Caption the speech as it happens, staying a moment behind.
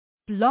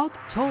Blog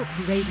Talk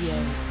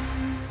Radio.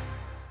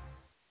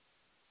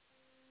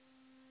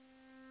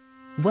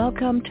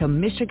 Welcome to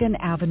Michigan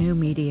Avenue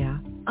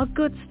Media. A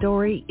good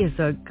story is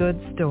a good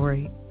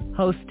story.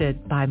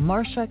 Hosted by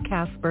Marsha,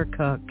 Casper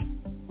Cook.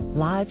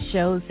 Live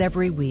shows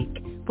every week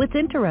with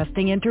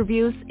interesting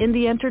interviews in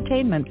the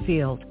entertainment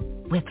field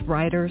with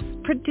writers,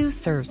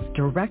 producers,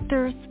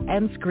 directors,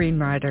 and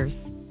screenwriters.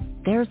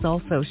 There's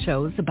also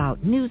shows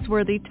about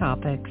newsworthy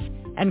topics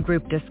and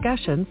group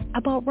discussions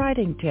about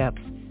writing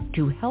tips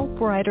to help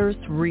writers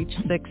reach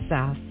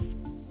success.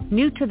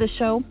 New to the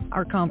show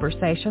are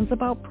conversations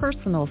about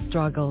personal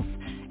struggles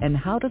and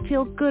how to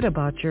feel good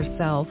about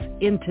yourself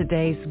in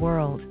today's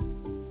world.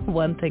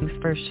 One thing's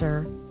for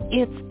sure,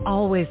 it's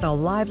always a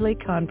lively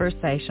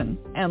conversation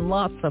and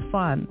lots of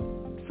fun.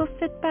 So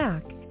sit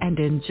back and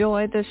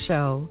enjoy the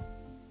show.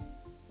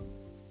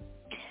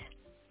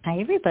 Hi,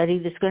 everybody.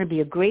 This is going to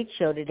be a great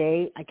show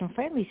today. I can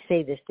finally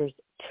say this. There's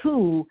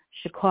two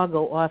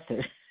Chicago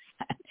authors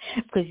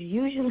because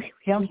usually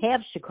we don't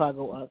have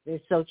Chicago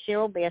authors. So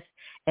Sheryl Bass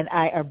and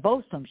I are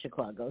both from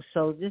Chicago.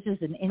 So this is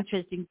an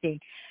interesting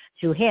thing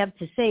to have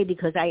to say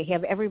because I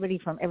have everybody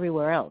from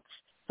everywhere else.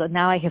 So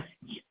now I have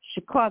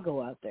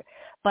Chicago out there.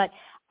 But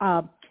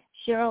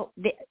Sheryl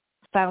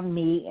found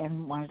me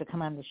and wanted to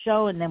come on the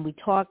show, and then we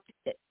talked,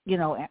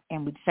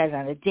 and we decided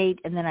on a date,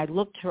 and then I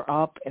looked her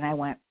up, and I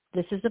went,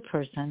 this is a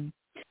person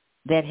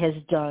that has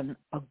done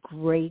a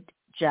great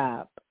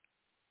job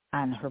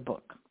on her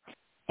book.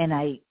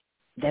 And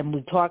then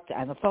we talked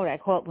on the phone. I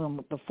called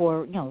him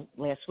before,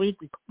 last week.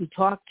 We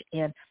talked,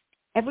 and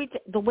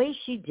the way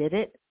she did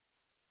it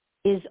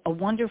is a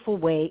wonderful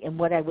way, and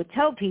what I would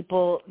tell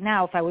people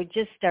now if I were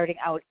just starting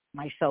out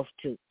myself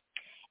too.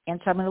 And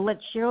so I'm going to let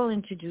Sheryl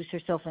introduce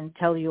herself and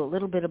tell you a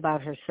little bit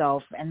about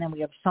herself, and then we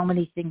have so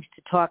many things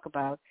to talk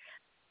about.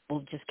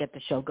 We'll just get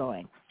the show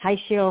going. Hi,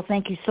 Sheryl.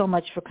 Thank you so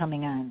much for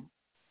coming on.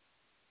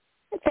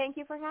 Thank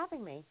you for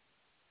having me.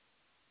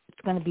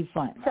 It's going to be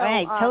fun. So, all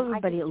right, tell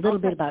everybody a little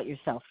bit about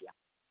yourself.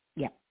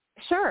 Yeah.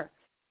 Sure.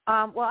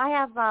 Well, I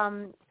have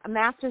a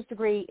master's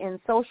degree in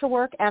social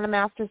work and a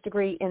master's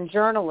degree in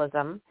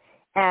journalism.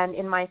 And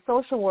in my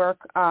social work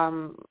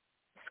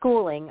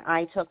schooling,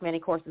 I took many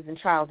courses in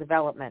child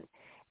development.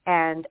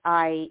 And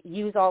I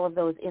use all of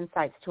those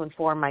insights to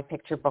inform my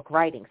picture book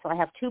writing. So I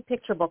have two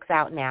picture books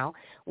out now.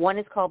 One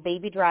is called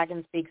Baby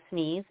Dragon's Big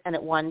Sneeze, and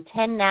it won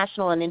 10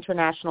 national and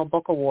international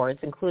book awards,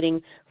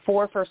 including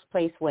 4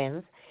 first-place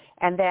wins.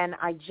 And then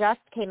I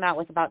just came out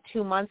with, about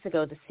 2 months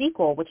ago, the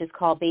sequel, which is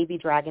called Baby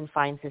Dragon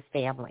Finds His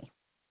Family.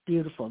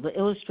 Beautiful. The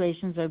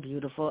illustrations are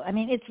beautiful. I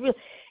mean, it's real,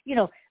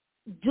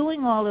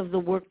 doing all of the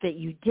work that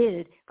you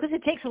did, because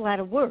it takes a lot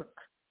of work,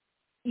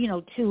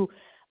 to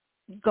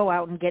go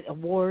out and get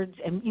awards,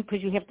 and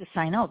because you have to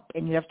sign up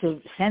and you have to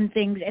send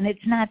things, and it's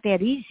not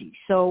that easy.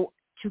 So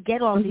to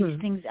get all these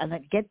things and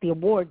get the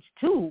awards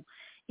too,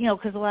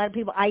 because a lot of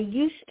people, I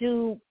used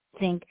to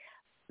think,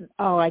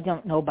 oh, I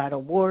don't know about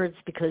awards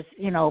because,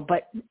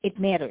 but it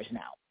matters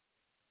now.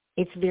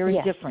 It's very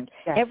different.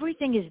 Yes.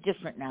 Everything is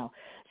different now.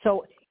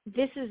 So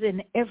this is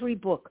in every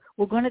book.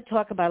 We're going to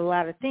talk about a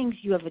lot of things.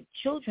 You have a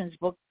children's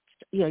book,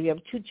 you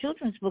have 2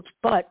 children's books,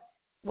 but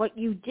what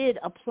you did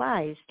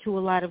applies to a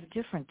lot of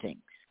different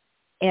things.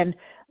 And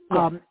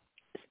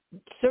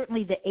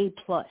certainly the A+.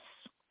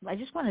 I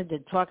just wanted to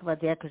talk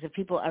about that because if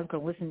people aren't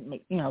going to listen to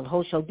me, the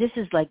whole show, this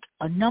is like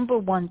a number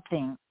one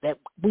thing that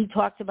we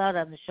talked about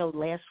on the show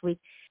last week.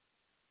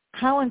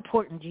 How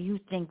important do you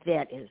think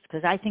that is?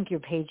 Because I think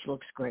your page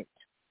looks great.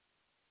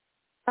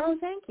 Oh,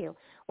 thank you.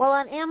 Well,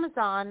 on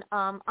Amazon,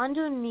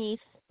 underneath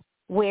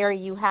where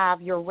you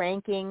have your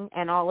ranking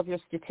and all of your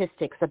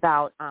statistics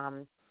about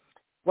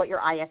what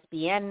your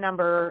ISBN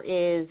number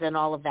is and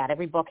all of that.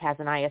 Every book has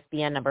an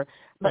ISBN number.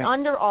 But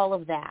under all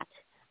of that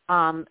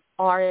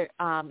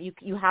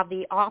you have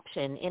the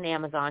option in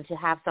Amazon to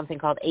have something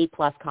called A+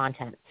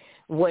 content,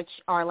 which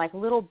are like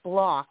little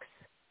blocks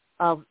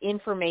of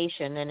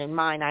information. And in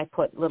mine, I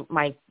put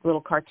my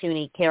little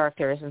cartoony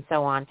characters and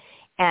so on,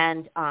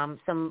 and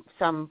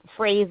some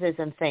phrases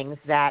and things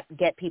that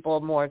get people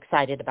more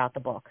excited about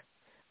the book.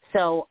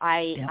 So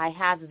I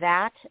have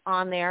that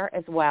on there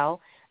as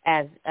well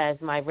as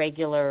my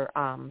regular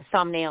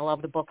thumbnail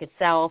of the book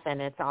itself,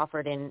 and it's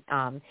offered in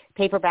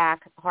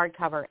paperback,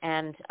 hardcover,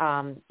 and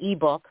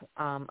ebook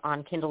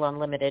on Kindle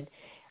Unlimited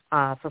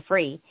for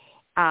free,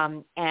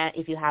 and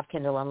if you have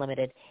Kindle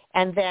Unlimited.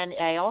 And then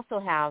I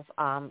also have,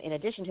 in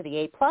addition to the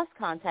A+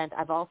 content,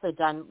 I've also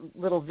done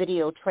little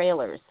video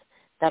trailers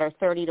that are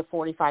 30 to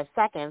 45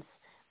 seconds,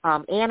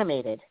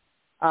 animated,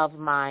 of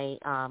my,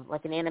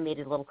 like an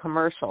animated little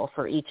commercial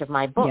for each of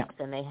my books,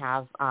 and they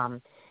have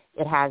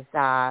it has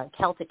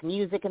Celtic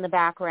music in the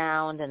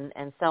background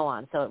and so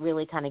on. So it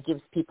really kind of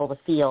gives people the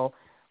feel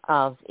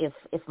of if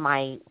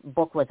my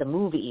book was a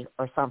movie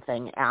or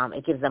something,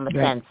 it gives them a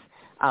sense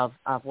of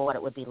what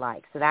it would be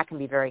like. So that can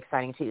be very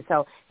exciting too.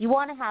 So you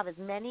want to have as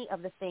many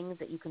of the things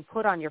that you can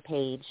put on your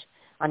page,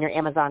 on your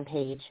Amazon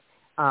page,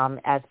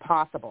 as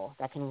possible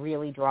that can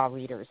really draw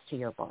readers to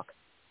your book.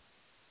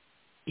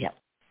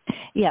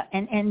 Yeah,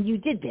 and you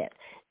did that,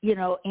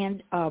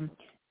 and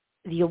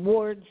the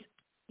awards.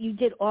 You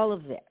did all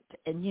of that,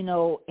 and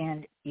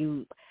and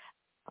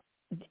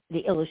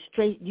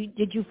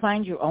did you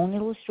find your own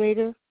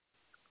illustrator?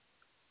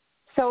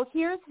 So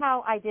here's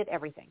how I did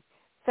everything.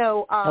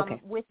 So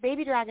with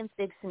Baby Dragon's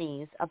Big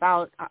Sneeze,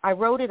 I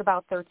wrote it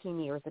about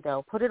 13 years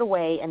ago, put it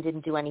away, and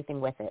didn't do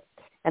anything with it.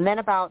 And then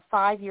about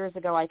 5 years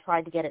ago, I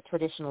tried to get it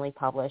traditionally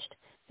published.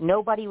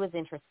 Nobody was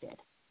interested.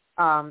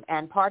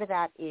 And part of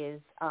that is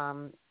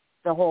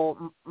the whole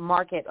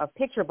market of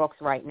picture books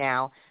right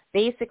now.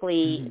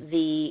 Basically,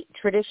 the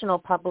traditional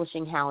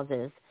publishing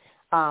houses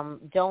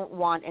don't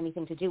want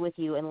anything to do with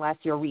you unless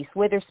you're Reese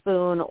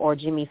Witherspoon or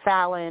Jimmy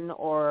Fallon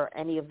or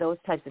any of those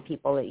types of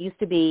people. It used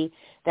to be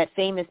that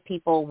famous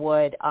people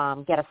would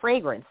get a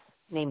fragrance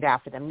named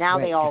after them. Now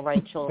they all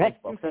write children's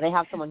books, so they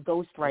have someone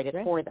ghostwrite it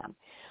for them.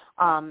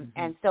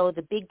 And so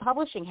the big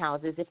publishing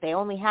houses, if they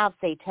only have,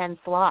 say, 10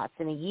 slots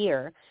in a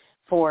year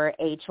for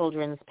a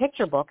children's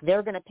picture book,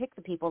 they're going to pick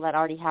the people that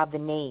already have the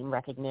name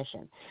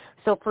recognition.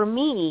 So for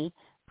me,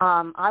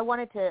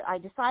 I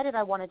decided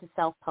I wanted to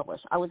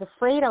self-publish. I was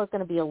afraid I was going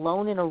to be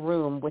alone in a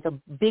room with a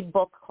big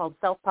book called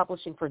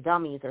Self-Publishing for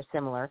Dummies or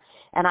similar,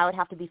 and I would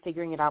have to be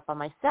figuring it out by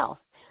myself.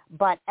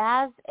 But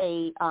as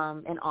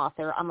an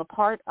author, I'm a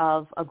part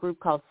of a group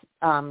called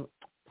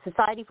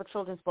Society for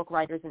Children's Book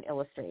Writers and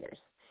Illustrators,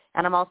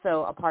 and I'm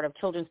also a part of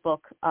Children's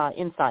Book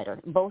Insider.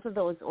 Both of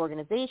those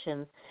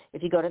organizations,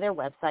 if you go to their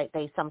website,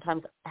 they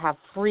sometimes have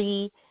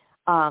free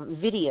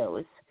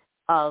videos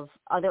of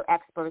other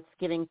experts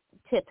giving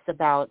tips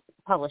about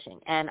publishing.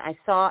 And I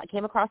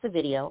came across a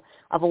video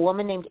of a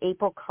woman named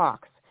April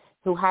Cox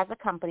who has a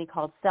company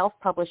called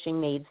Self-Publishing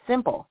Made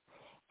Simple,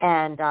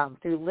 and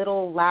through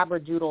Little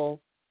Labradoodle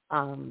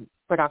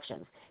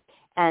Productions.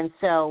 And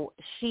so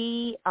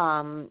she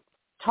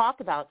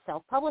talked about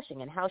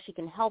self-publishing and how she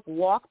can help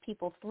walk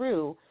people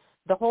through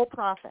the whole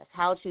process,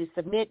 how to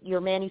submit your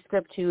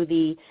manuscript to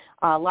the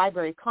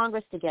Library of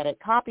Congress to get it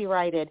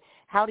copyrighted,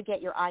 how to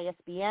get your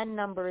ISBN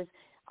numbers,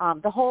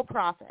 the whole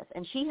process.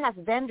 And she has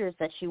vendors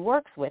that she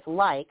works with,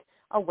 like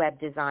a web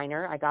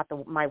designer. I got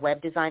my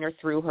web designer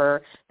through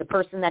her. The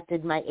person that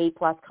did my A+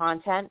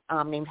 content,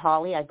 named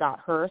Holly, I got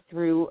her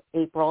through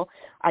April.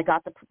 I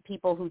got the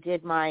people who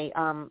did my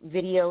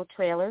video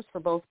trailers for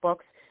both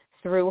books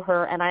through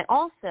her. And I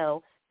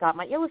also got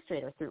my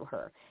illustrator through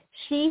her.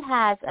 She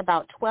has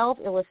about 12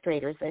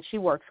 illustrators that she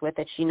works with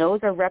that she knows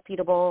are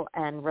reputable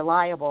and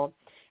reliable.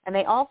 And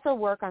they also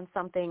work on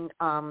something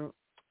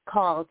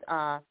called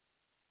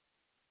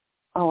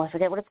I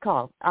forget what it's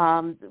called,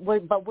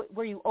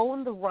 where you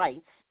own the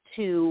rights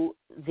to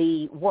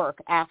the work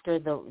after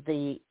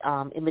the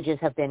images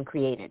have been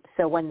created.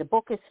 So when the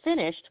book is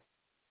finished,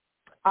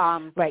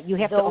 you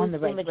have to own the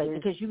rights,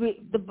 because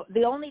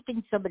the only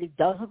thing somebody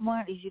doesn't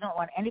want is you don't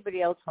want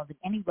anybody else holding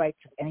any rights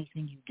of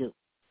anything you do.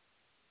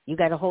 You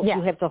got to hold.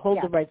 You have to hold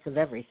the rights of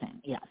everything.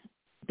 Yeah,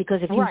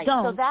 because if you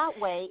don't, so that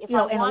way, if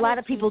and a lot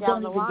of people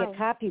don't even get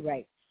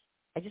copyright.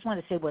 I just want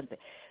to say one thing.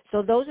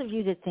 So those of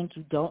you that think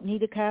you don't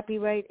need a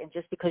copyright, and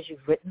just because you've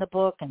written the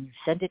book and you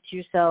send it to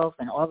yourself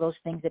and all those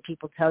things that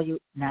people tell you,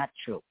 not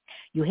true.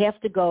 You have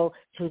to go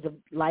to the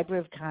Library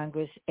of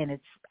Congress, and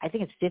I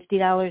think it's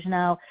 $50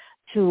 now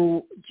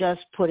to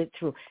just put it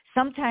through.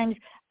 Sometimes,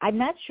 I'm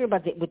not sure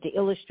about with the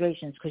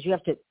illustrations, because you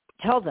have to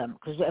tell them,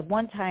 because at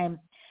one time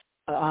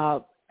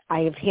I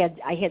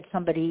had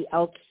somebody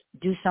else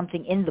do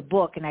something in the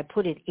book, and I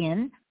put it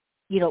in.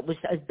 It was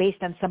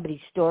based on somebody's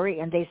story,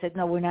 and they said,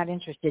 no, we're not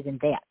interested in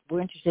that.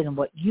 We're interested in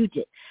what you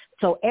did.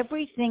 So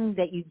everything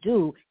that you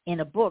do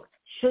in a book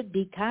should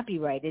be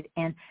copyrighted,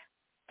 and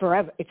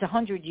forever. It's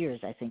 100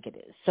 years, I think it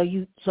is.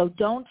 So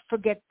don't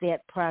forget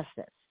that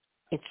process.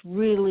 It's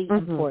really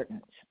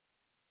important,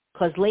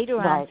 because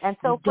later on, and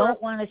so you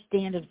don't want to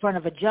stand in front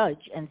of a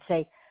judge and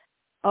say,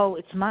 oh,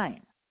 it's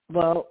mine.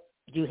 Well,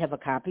 do you have a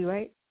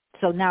copyright?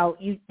 So now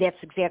that's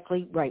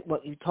exactly right.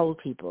 What you told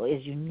people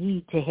is you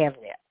need to have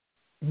that.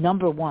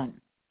 Number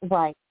one.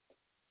 Right.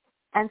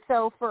 And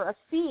so for a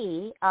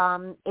fee,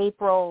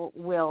 April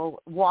will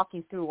walk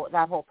you through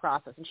that whole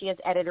process. And she has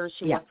editors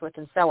she works with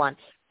and so on.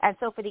 And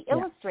so for the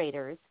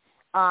illustrators,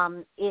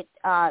 they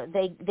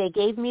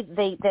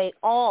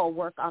all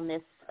work on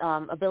this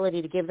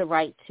ability to give the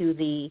right to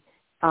the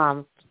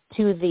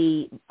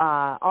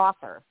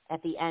author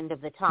at the end of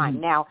the time.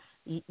 Now,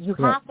 you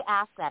have to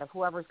ask that of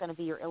whoever's going to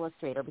be your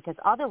illustrator, because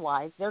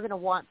otherwise they're going to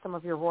want some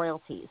of your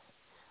royalties.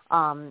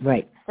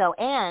 So,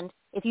 and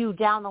if you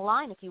down the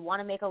line, if you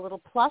want to make a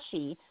little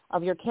plushie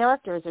of your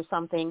characters or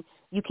something,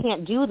 you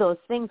can't do those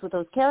things with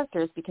those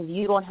characters because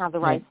you don't have the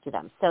rights to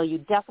them. So you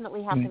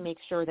definitely have to make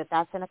sure that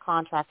that's in a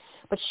contract.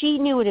 But she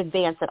knew in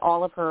advance that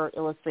all of her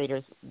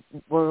illustrators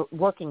were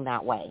working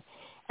that way.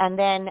 And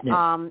then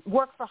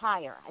work for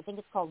hire. I think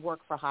it's called work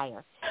for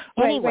hire.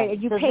 Anyway, right.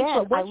 And you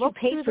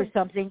pay for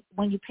something.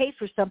 When you pay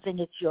for something,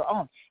 it's your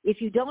own.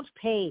 If you don't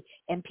pay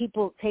and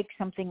people take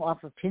something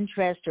off of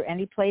Pinterest or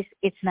any place,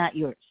 it's not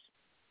yours,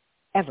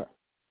 ever.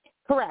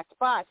 Correct,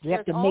 but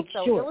there's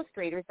also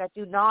illustrators that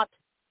do not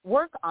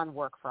work on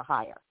work for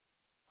hire.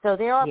 So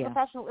there are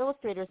professional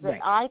illustrators that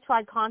I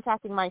tried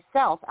contacting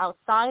myself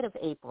outside of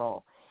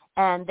April,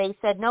 And they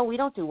said, no, we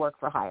don't do work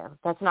for hire.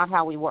 That's not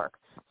how we work.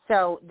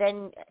 So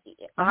then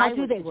how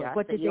do they work?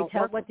 What did they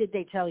tell? What did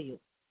they tell you?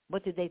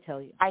 What did they tell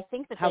you? I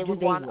think that they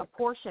would want a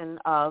portion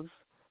of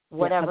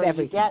whatever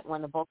you get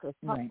when the book is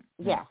published.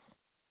 Right. Yes.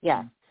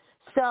 Yes.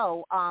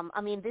 So,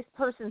 this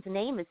person's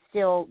name is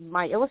still,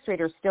 my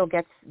illustrator still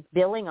gets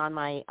billing on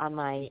my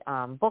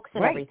books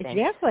and everything.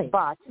 Exactly.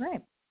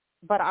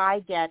 But I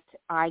get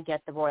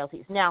the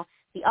royalties. Now,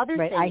 the other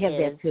thing I have is,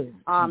 that too.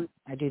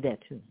 I do that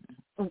too.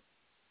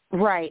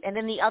 Right. And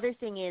then the other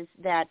thing is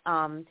that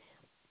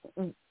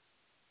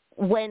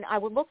when I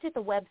looked at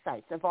the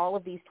websites of all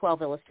of these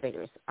 12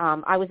 illustrators,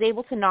 I was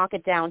able to knock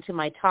it down to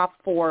my top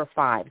 4 or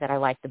 5 that I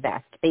like the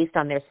best based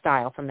on their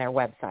style from their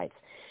websites.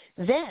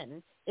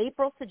 Then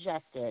April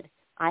suggested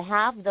I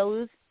have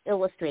those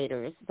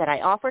illustrators that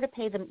I offer to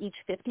pay them each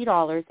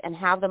 $50 and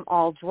have them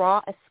all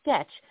draw a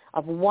sketch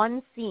of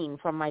one scene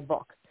from my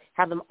book.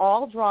 Have them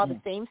all draw the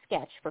same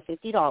sketch for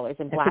 $50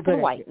 in black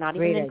and white, not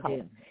even in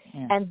color.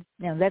 Yeah. And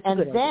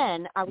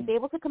then I was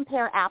able to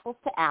compare apples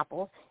to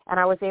apples, and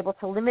I was able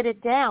to limit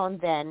it down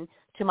then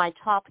to my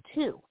top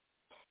 2.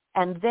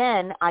 And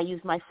then I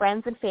used my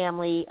friends and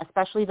family,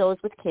 especially those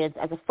with kids,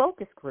 as a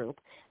focus group.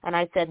 And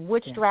I said,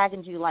 which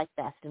dragon do you like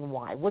best and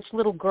why? Which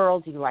little girl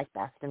do you like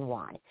best and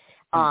why?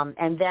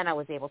 And then I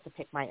was able to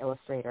pick my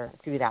illustrator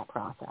through that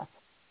process.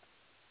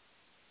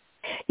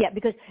 Yeah,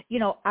 because,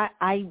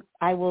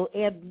 I will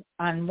add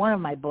on one of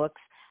my books,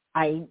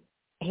 I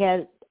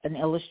had an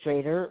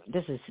illustrator,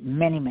 this is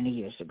many, many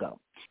years ago,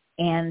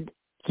 and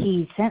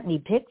he sent me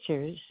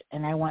pictures,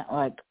 and I went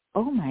like,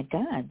 oh my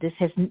God, this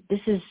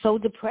is so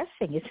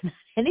depressing. It's not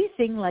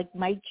anything like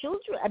my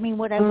children. I mean,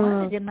 what I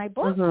wanted in my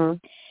book.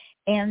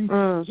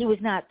 And he was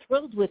not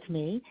thrilled with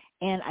me,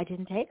 and I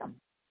didn't take him.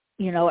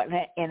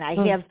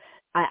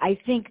 I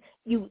think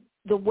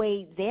the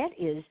way that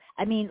is,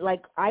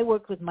 like I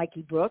worked with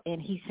Mikey Brooks,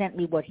 and he sent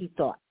me what he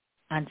thought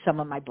on some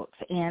of my books.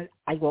 And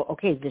I go,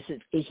 okay,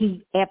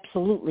 he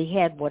absolutely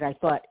had what I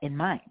thought in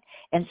mind.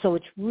 And so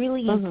it's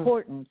really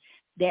important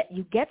that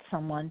you get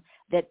someone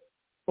that,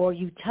 or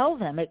you tell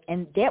them it,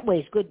 and that way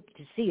it's good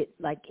to see it.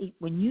 Like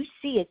when you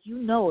see it,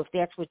 if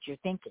that's what you're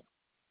thinking.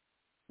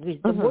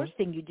 The worst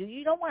thing you do,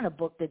 you don't want a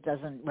book that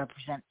doesn't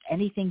represent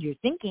anything you're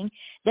thinking.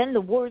 Then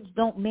the words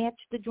don't match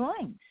the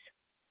drawings.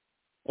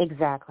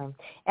 Exactly.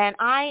 And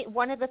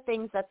one of the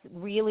things that's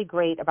really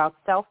great about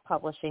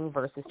self-publishing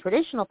versus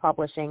traditional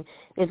publishing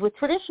is with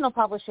traditional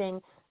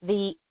publishing,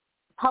 the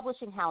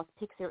publishing house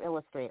picks your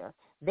illustrator.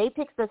 They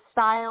pick the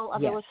style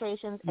of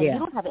illustrations, and you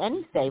don't have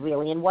any say,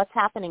 really, in what's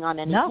happening on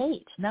any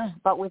page. No.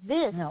 But with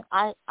this,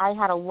 I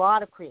had a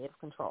lot of creative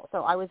control.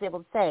 So I was able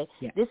to say,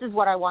 this is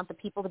what I want the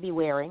people to be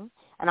wearing,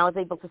 and I was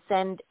able to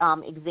send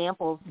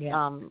examples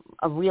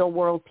of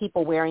real-world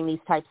people wearing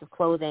these types of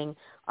clothing,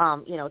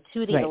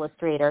 to the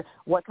illustrator,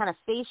 what kind of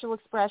facial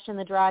expression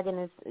the dragon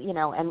is,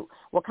 and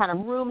what kind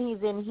of room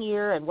he's in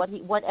here, and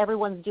what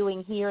everyone's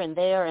doing here and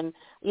there, and,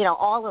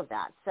 all of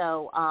that.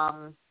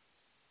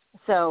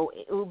 So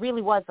it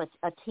really was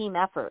a team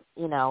effort,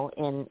 in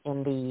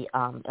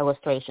the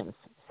illustrations.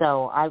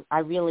 So I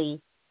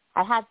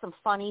had some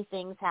funny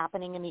things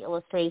happening in the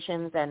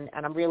illustrations, and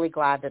I'm really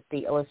glad that the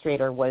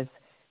illustrator was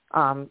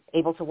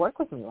able to work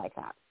with me like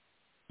that.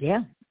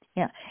 Yeah.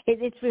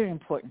 It's very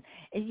important.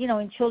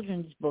 In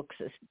children's books,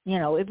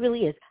 it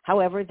really is.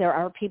 However, there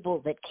are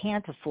people that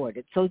can't afford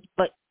it. So,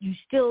 but you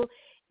still,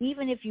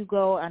 even if you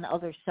go on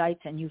other sites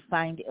and you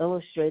find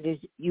illustrators,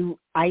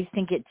 I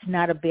think it's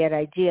not a bad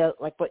idea,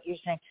 like what you're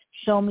saying,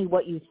 show me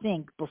what you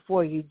think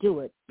before you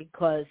do it,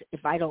 because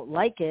if I don't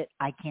like it,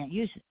 I can't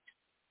use it.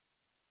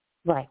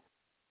 Right.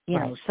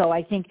 So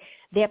I think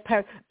that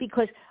part,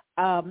 because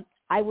I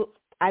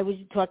was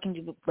talking to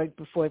you right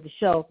before the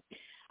show,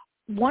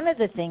 one of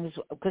the things,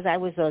 because I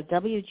was a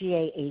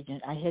WGA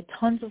agent, I had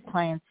tons of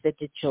clients that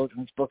did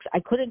children's books. I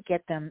couldn't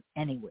get them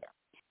anywhere.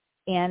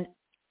 And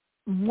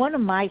one of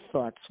my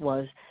thoughts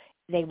was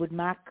they would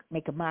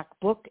make a mock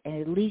book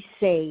and at least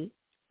say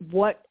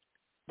what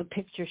the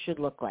picture should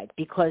look like,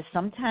 because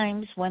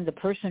sometimes when the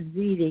person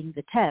reading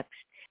the text,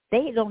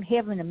 they don't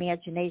have an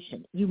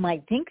imagination. You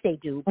might think they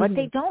do, but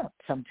they don't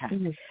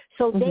sometimes.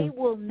 So they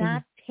will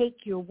not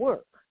take your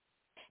work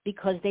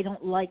because they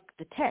don't like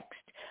the text.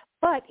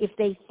 But if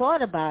they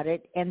thought about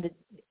it and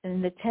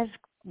the text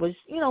was,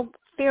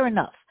 fair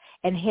enough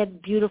and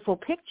had beautiful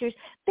pictures,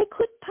 they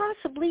could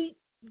possibly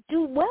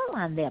do well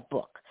on that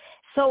book.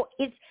 So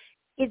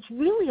it's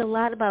really a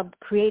lot about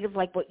creative,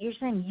 like what you're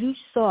saying. You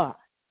saw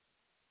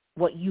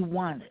what you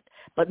wanted,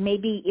 but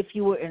maybe if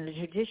you were in a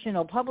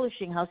traditional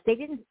publishing house,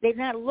 they're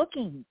not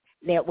looking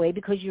that way,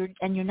 because you're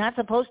not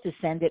supposed to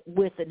send it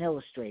with an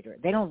illustrator.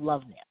 They don't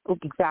love that.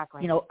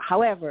 Exactly.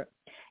 However,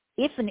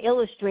 if an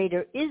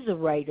illustrator is a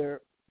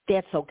writer,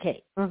 that's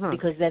okay,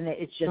 because then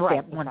it's just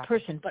that one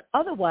person. But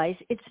otherwise,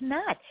 it's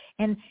not.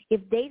 And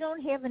if they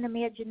don't have an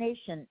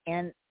imagination,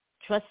 and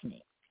trust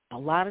me, a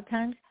lot of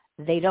times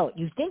they don't.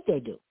 You think they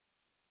do,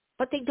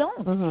 but they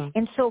don't.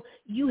 And so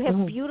you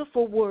have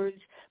beautiful words,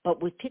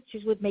 but with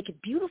pictures would make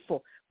it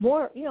beautiful,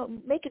 more,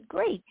 make it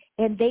great.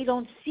 And they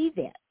don't see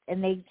that,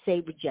 and they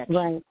say rejection.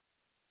 Right.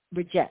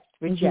 reject.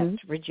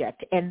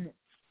 And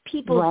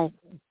people's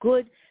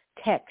good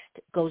text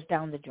goes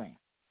down the drain.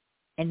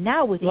 And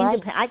now with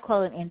I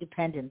call it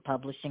independent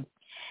publishing,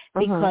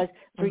 because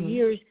for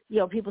years,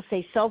 people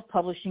say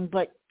self-publishing,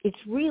 but it's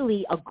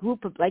really a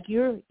group of, like,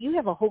 you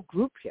have a whole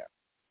group here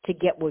to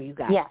get where you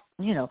got. Yes.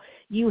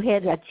 You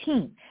had a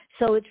team.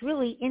 So it's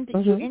really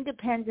you're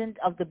independent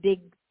of the big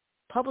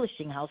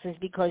publishing houses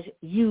because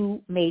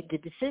you made the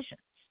decisions.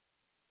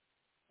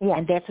 Yeah.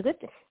 And that's a good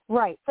thing.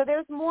 Right. So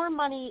there's more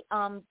money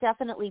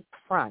definitely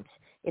front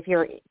if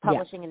you're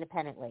publishing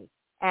independently.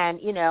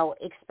 And,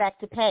 expect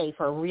to pay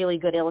for really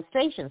good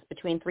illustrations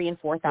between $3,000 and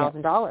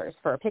 $4,000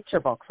 for a picture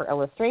book for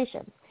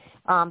illustrations,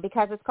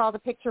 because it's called a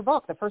picture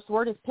book. The first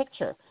word is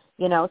picture,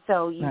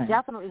 so you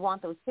definitely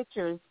want those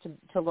pictures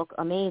to look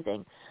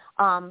amazing.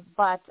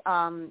 But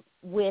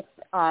with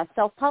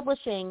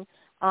self-publishing,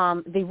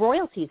 the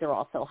royalties are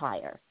also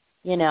higher,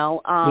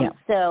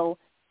 so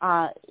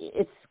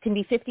it can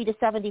be 50 to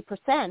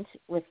 70%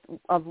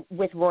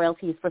 with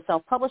royalties for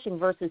self-publishing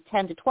versus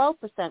 10 to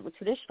 12% with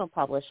traditional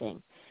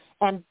publishing.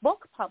 And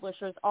book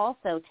publishers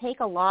also take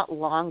a lot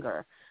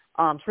longer,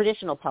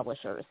 traditional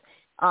publishers,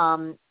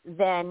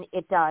 than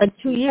it does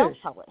 2 years.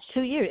 Self-publish.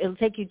 2 years. It'll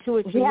take you 2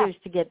 or 3 years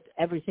to get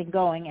everything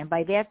going, and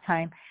by that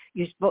time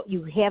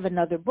you have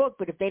another book.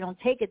 But if they don't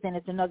take it, then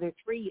it's another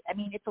 3. I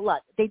mean, it's a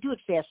lot. They do it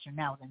faster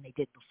now than they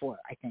did before,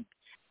 I think.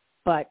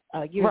 But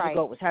years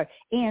ago it was hard,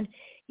 and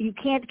you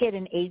can't get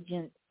an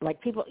agent like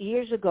people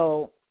years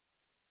ago.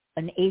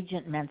 An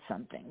agent meant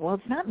something. Well,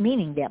 it's not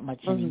meaning that much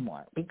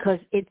anymore, because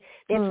that's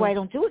why I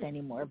don't do it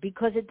anymore,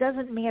 because it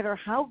doesn't matter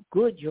how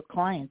good your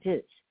client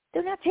is.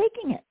 They're not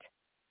taking it.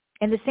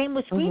 And the same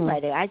with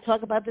screenwriting. I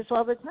talk about this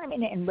all the time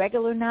in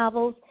regular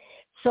novels.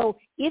 So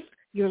if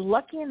you're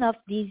lucky enough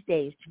these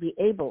days to be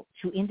able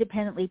to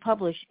independently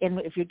publish, and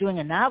if you're doing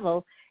a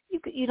novel,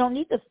 you don't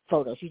need the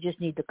photos. You just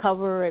need the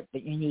cover,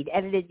 but you need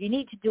edited. You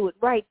need to do it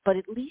right, but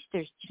at least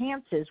there's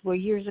chances where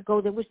years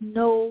ago there was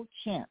no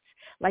chance.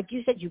 Like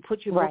you said, you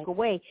put your book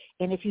away,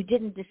 and if you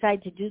didn't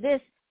decide to do this,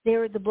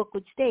 the book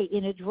would stay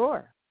in a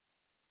drawer.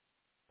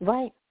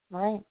 Right.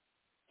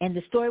 And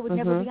the story would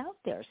never be out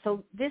there.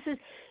 So this is,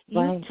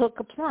 you took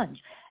a plunge.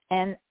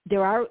 And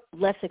there are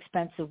less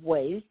expensive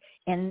ways.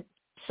 And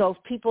so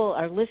if people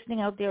are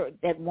listening out there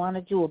that want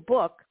to do a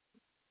book,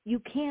 you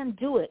can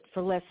do it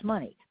for less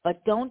money.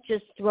 But don't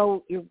just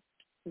throw your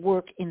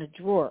work in a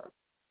drawer.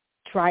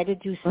 Try to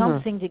do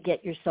something to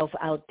get yourself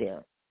out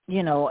there.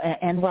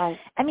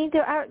 I mean,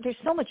 there's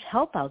so much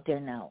help out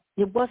there now.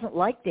 It wasn't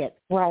like that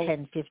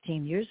 10,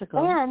 15 years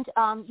ago. And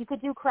you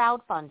could do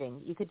crowdfunding.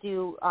 You could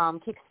do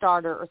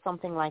Kickstarter or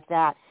something like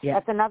that. Yeah.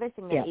 That's another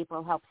thing that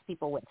April helps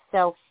people with.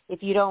 So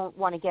if you don't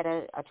want to get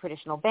a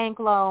traditional bank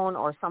loan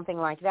or something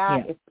like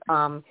that,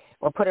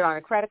 or put it on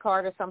a credit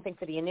card or something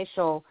for the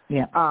initial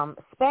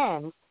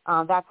spend,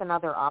 that's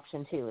another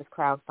option too, is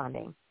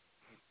crowdfunding.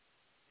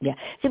 Yeah.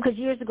 So because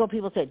years ago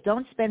people said,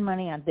 don't spend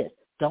money on this.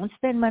 Don't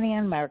spend money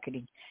on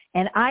marketing.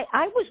 And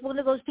I was one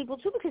of those people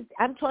too, because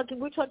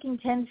we're talking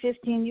 10,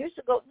 15 years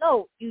ago.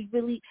 No,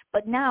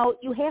 but now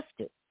you have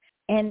to.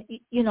 And,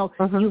 you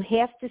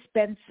have to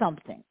spend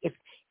something. If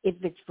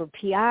it's for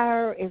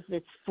PR, if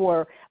it's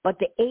but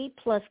the A+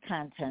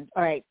 content,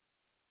 all right,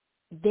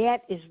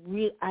 that is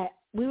real.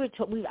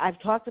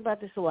 I've talked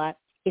about this a lot.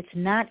 It's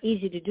not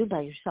easy to do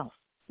by yourself.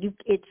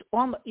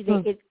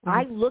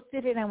 I looked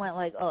at it and I went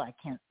like, oh, I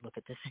can't look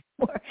at this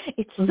anymore.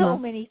 It's so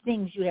many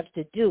things you have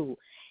to do.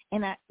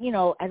 And I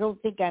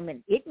don't think I'm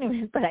an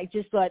ignorant, but I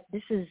just thought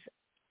this is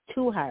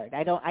too hard.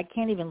 I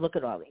can't even look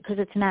at all of it because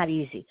it's not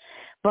easy.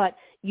 But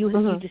you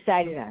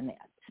decided on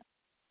that.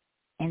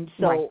 And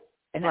so,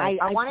 I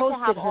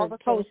posted her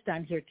post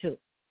on here too.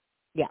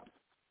 Yeah.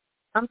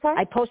 I'm sorry?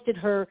 I posted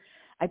her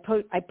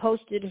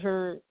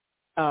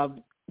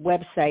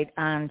website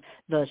on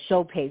the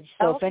show page.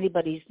 So if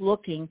anybody's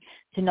looking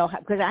to know how,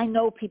 because I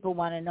know people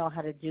want to know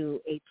how to do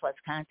A+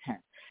 content.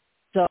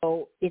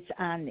 So it's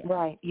on there,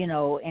 right?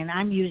 And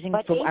I'm using.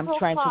 I'm April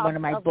trying for one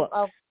of my books.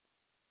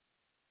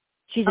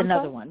 She's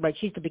another one, right?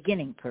 She's the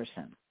beginning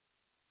person.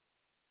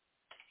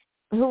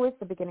 Who is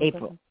the beginning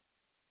person?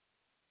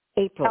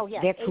 April. Oh,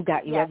 yes. That's who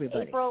got you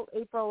everybody.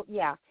 April,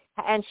 yeah.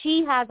 And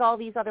she has all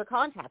these other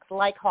contacts,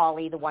 like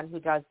Holly, the one who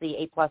does the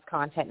A+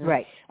 content,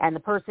 and the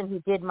person who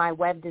did my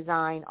web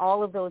design,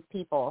 all of those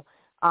people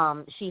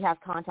she has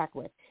contact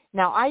with.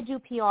 Now, I do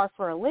PR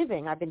for a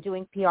living. I've been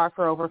doing PR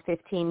for over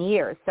 15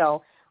 years,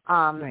 so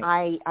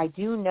I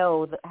do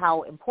know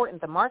how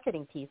important the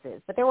marketing piece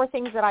is. But there were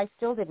things that I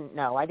still didn't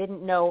know. I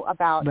didn't know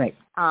about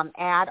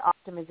ad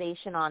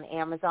optimization on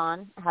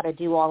Amazon, how to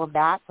do all of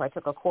that, so I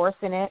took a course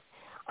in it.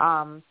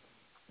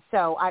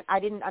 So I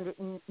didn't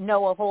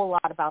know a whole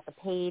lot about the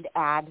paid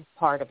ad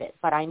part of it,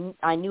 but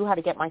I knew how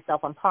to get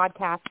myself on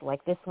podcasts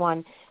like this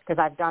one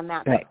because I've done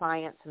that with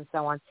clients and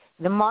so on.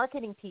 The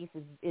marketing piece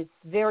is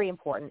very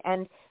important,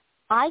 and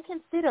I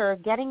consider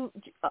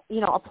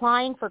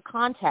applying for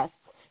contests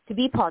to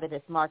be part of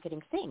this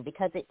marketing thing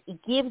because it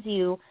gives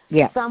you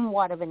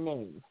somewhat of a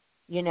name.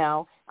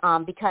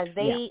 because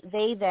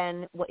they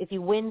then, if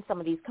you win some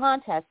of these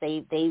contests,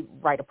 they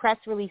write a press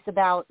release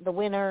about the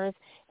winners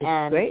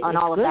and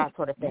all of that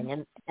sort of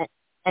thing.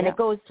 And it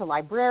goes to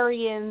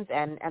librarians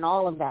and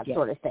all of that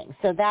sort of thing.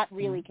 So that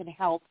really can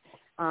help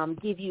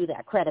give you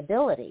that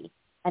credibility.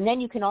 And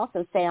then you can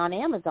also say on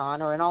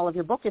Amazon or in all of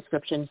your book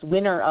descriptions,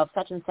 winner of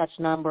such and such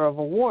number of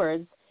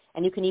awards,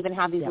 and you can even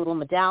have these little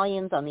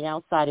medallions on the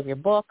outside of your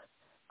book.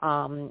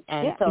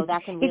 So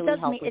that can really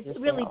help with your It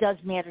really sales. does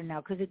matter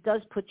now because it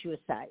does put you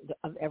aside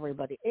of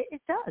everybody.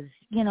 It does,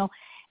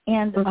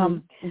 And,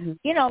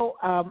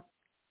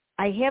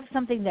 I have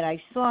something that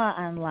I saw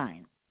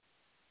online,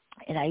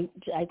 and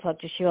I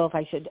talked to Sheryl if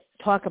I should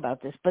talk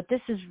about this, but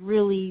this is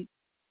really,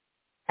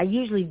 I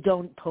usually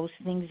don't post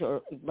things,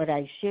 but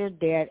I shared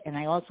that, and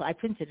I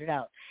printed it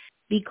out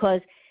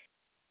because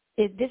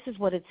this is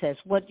what it says.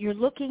 What you're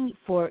looking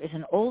for is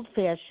an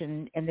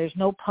old-fashioned, and there's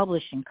no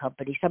publishing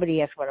company.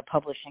 Somebody asked what a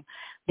publishing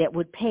that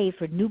would pay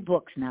for new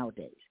books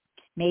nowadays.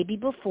 Maybe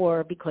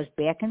before, because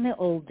back in the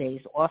old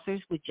days,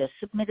 authors would just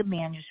submit a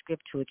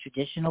manuscript to a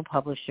traditional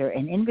publisher,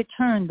 and in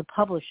return, the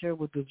publisher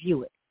would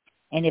review it.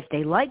 And if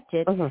they liked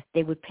it,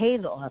 they would pay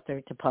the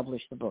author to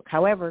publish the book.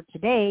 However,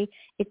 today,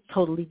 it's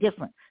totally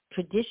different.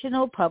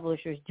 Traditional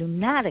publishers do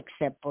not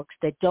accept books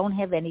that don't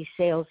have any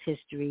sales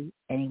history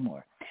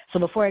anymore. So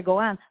before I go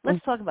on,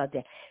 let's talk about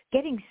that.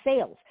 Getting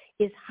sales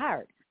is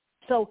hard.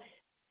 So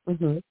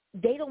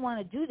they don't want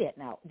to do that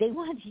now. They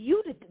want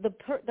you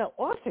the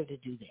author to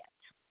do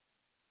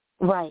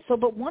that. Right. So,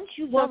 but once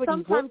you've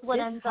already worked what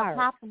this ends hard,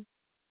 up happening,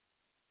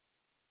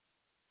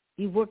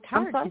 you've worked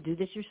hard to do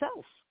this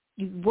yourself.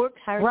 You've worked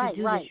hard to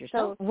do this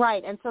yourself.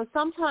 And so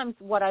sometimes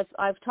what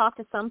I've talked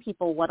to some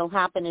people, what'll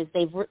happen is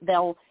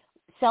they'll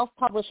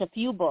self-publish a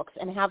few books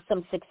and have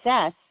some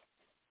success,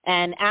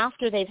 and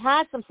after they've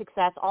had some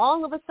success,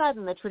 all of a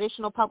sudden the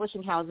traditional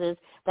publishing houses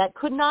that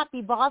could not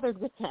be bothered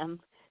with them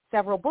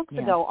several books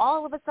ago,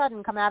 all of a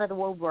sudden come out of the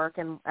woodwork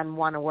and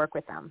want to work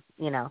with them.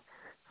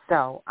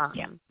 So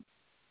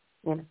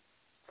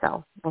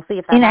so we'll see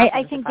if that and happens.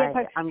 I think that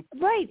part,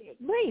 right.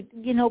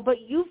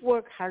 But you've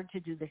worked hard to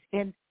do this.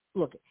 And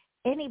look,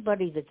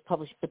 anybody that's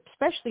published,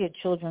 especially a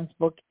children's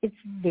book, it's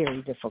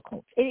very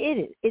difficult. It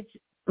is. It's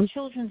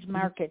children's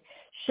market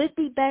should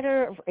be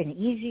better and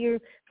easier,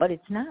 but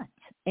it's not.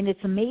 And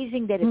it's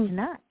amazing that it's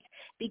not,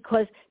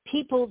 because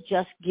people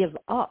just give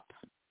up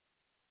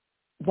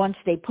once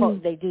they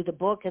do the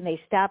book and they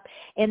stop.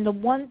 And the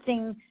one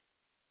thing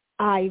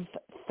I've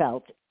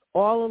felt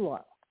all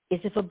along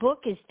is if a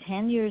book is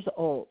 10 years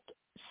old,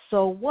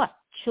 so what?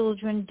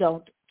 Children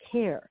don't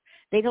care.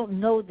 They don't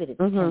know that it's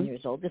 10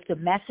 years old. If the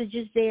message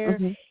is there,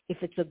 if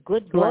it's a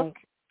good book,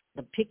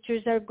 the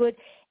pictures are good.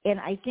 And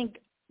I think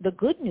the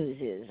good news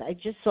is, I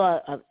just saw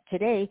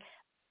today,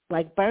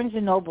 like Barnes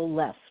 & Noble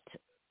left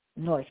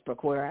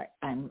Northbrook, where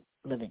I'm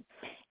living,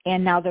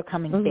 and now they're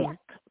coming back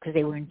because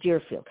they were in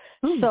Deerfield,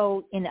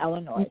 so in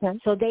Illinois.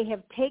 So they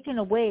have taken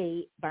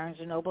away Barnes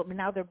 & Noble, but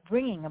now they're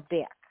bringing them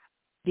back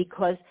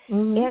because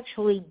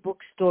actually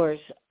bookstores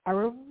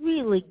are a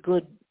really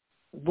good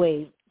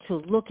way to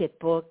look at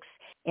books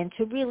and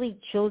to really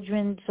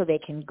children so they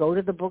can go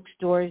to the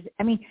bookstores.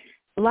 I mean,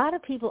 a lot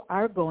of people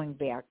are going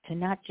back to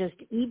not just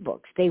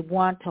ebooks. They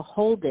want to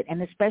hold it,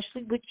 and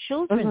especially with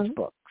children's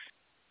books.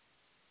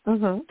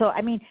 So,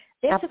 I mean,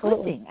 that's a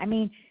good thing. I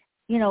mean,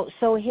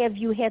 so have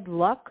you had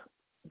luck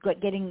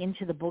getting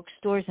into the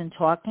bookstores and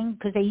talking?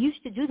 Because they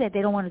used to do that.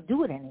 They don't want to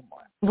do it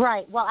anymore.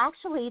 Right. Well,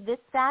 actually, this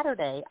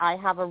Saturday, I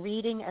have a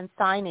reading and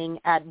signing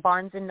at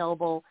Barnes &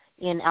 Noble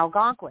in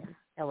Algonquin,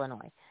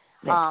 Illinois.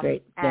 That's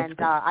great. And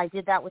I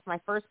did that with my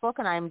first book,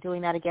 and I'm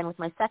doing that again with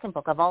my second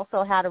book. I've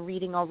also had a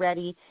reading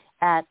already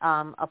at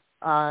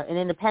an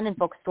independent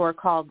bookstore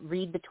called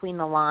Read Between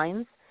the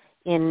Lines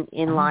in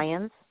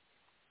Lyons.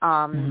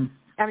 I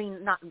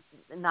mean,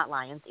 not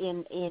Lyons,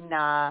 in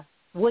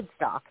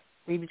Woodstock.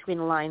 Read Between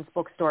the Lines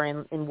bookstore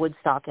in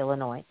Woodstock,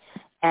 Illinois.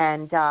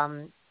 And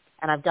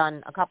I've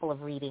done a couple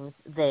of readings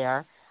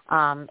there.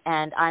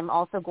 And I'm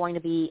also going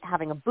to be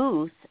having a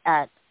booth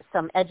at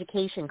some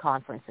education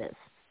conferences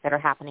that are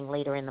happening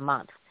later in the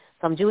month.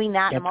 So I'm doing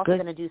that. I'm also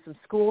going to do some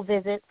school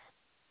visits.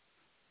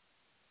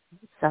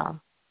 So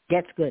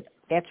that's good.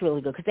 That's really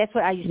good, because that's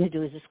what I used to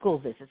do as a school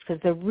visits,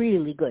 because they're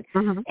really good.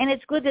 And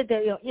it's good that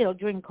they,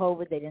 during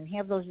COVID they didn't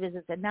have those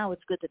visits, and now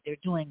it's good that they're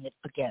doing it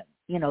again.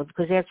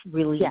 Because that's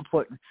really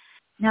important.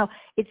 Now,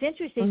 it's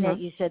interesting that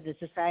you said the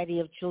Society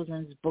of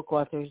Children's Book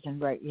Authors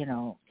and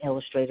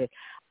Illustrated.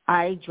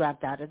 I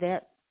dropped out of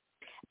that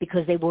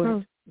because they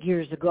weren't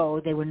years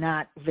ago. They were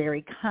not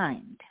very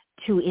kind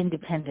to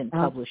independent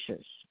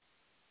publishers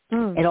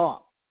at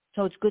all.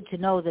 So it's good to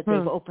know that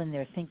they've opened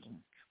their thinking,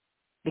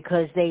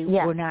 because they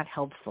were not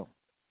helpful.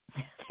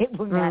 They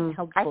were not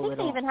helpful at all. I think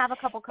they even have a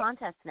couple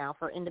contests now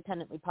for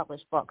independently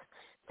published books.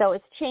 So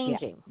it's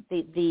changing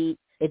the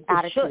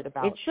attitude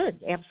about it. It should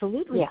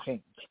absolutely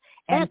change.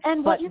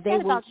 And what you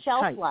said about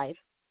shelf life.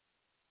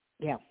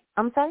 Yeah.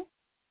 I'm sorry?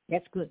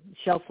 That's good.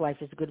 Shelf life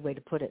is a good way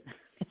to put it.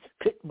 It's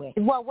a good way.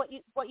 Well, what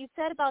you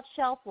said about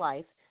shelf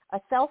life a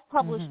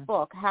self-published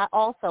book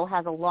also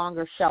has a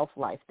longer shelf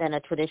life than a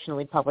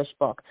traditionally published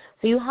book.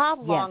 So you have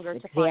longer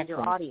to find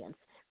your audience.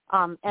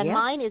 And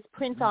mine is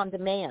print on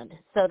demand,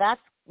 so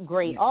that's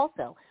great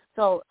also.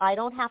 So I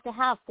don't have to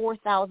have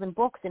 4,000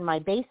 books in my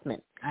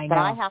basement that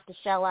I have to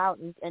shell out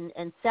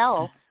and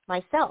sell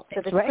myself.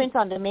 So the print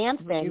on demand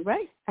thing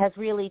has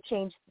really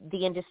changed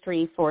the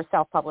industry for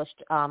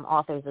self-published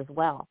authors as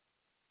well.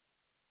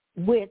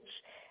 Which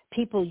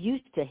people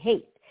used to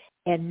hate.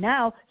 And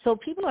now, so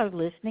people are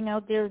listening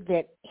out there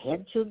that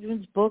had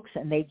children's books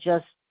and they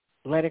just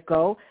let it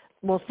go.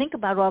 Well, think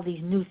about all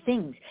these new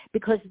things,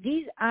 because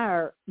these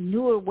are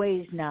newer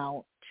ways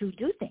now to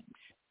do things,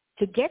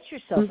 to get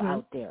yourself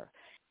out there.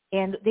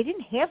 And they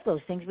didn't have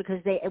those things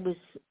because it was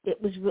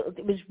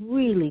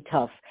really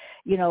tough,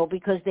 you know,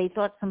 because they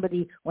thought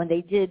somebody, when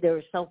they did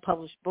their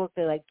self-published book,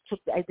 they like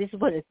this is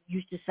what it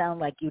used to sound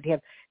like. You'd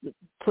have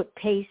put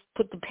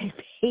the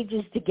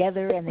pages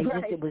together, and they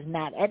just, it was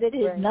not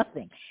edited,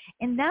 nothing.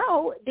 And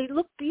now they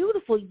look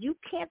beautiful. You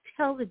can't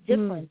tell the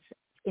difference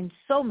in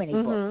so many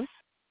books.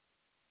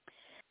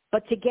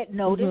 But to get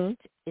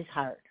noticed is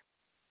hard.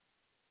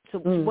 So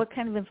what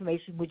kind of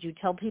information would you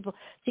tell people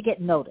to get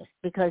noticed?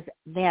 Because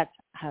that's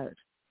hard.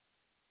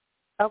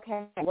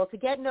 Okay. Well, to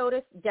get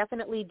noticed,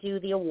 definitely do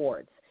the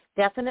awards.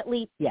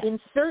 Definitely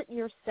insert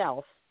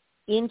yourself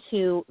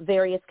into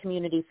various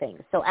community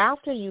things. So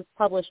after you've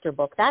published your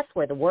book, that's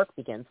where the work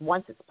begins.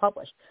 Once it's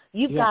published,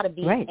 you've got to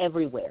be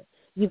everywhere.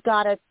 You've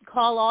got to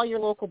call all your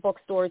local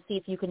bookstores, see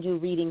if you can do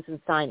readings and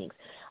signings.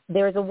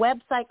 There's a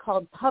website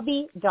called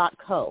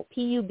pubby.co,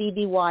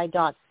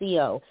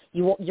 PUBBY.co.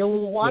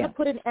 You'll want to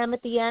put an M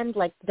at the end,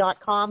 like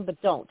 .com,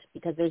 but don't,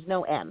 because there's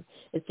no M.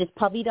 It's just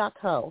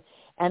pubby.co.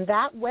 And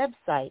that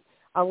website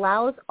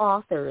allows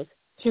authors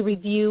to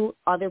review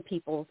other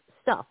people's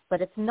stuff,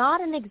 but it's not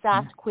an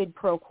exact quid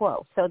pro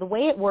quo. So the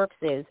way it works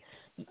is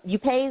you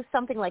pay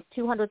something like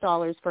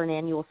 $200 for an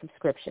annual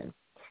subscription.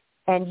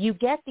 And you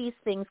get these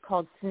things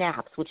called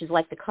snaps, which is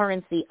like the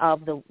currency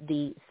of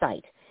the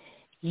site.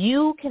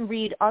 You can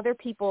read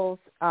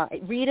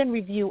and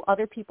review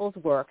other people's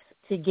works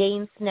to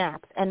gain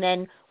snaps. And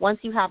then once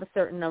you have a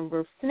certain number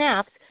of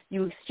snaps,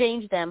 you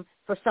exchange them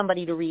for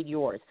somebody to read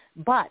yours.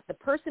 But the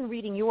person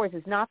reading yours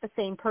is not the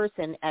same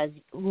person as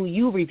who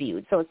you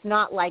reviewed. So it's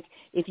not like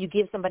if you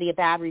give somebody a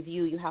bad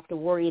review, you have to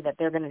worry that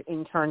they're going to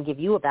in turn give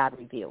you a bad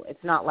review.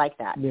 It's not like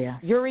that. Yeah.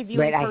 You're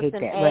reviewing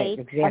person A,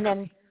 and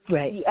then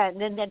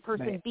and then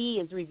person Right. B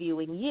is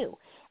reviewing you.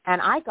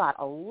 And I got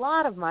a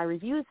lot of my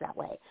reviews that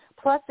way.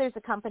 Plus, there's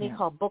a company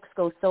called Books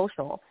Go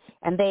Social,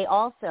 and they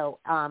also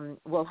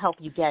will help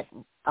you get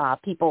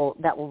people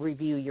that will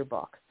review your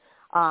book.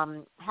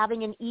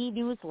 Having an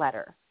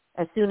e-newsletter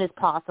as soon as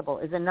possible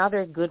is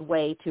another good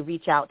way to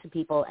reach out to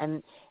people.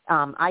 And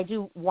I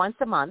do once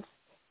a month,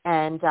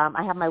 and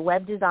I have my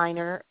web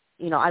designer.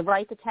 You know, I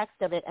write the text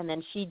of it, and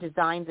then she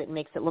designs it and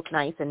makes it look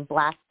nice and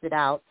blasts it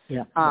out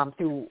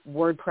through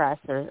WordPress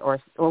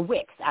or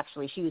Wix.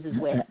 Actually, she uses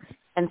Wix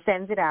and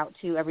sends it out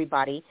to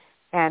everybody.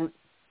 And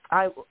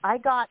I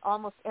got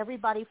almost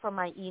everybody from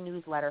my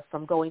e-newsletter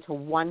from going to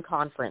one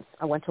conference.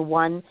 I went to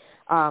one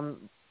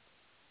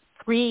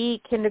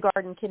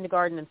kindergarten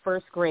and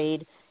first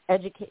grade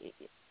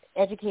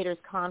educators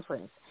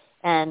conference,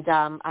 and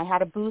I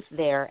had a booth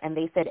there, and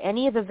they said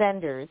any of the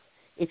vendors,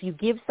 if you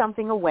give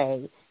something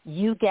away,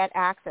 you get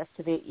access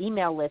to the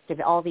email list of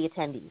all the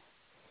attendees.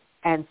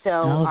 And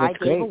so I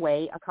gave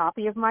away a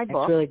copy of my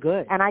book. That's really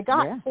good. And I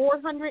got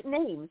 400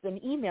 names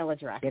and email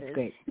addresses. That's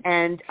great.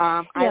 And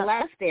I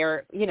left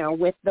there, you know,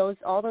 with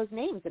all those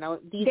names. And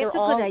these That's are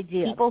all good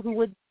idea. people who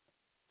would,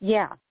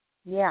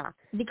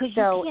 Because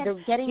they're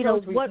getting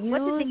those reviews.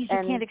 One of the things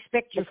you can't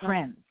expect your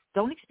friends.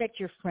 Don't expect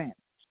your friends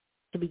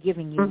to be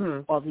giving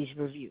you all these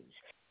reviews.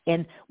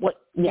 And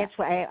that's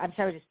why I'm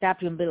sorry to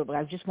stop you in the middle, but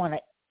I just want to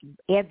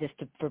add this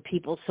for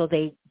people so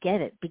they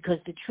get it. Because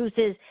the truth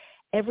is,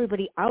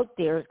 everybody out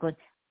there is going,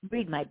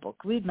 read my book.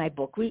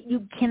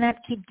 You cannot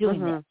keep doing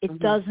that. It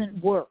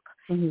doesn't work.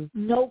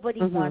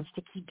 Nobody wants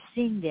to keep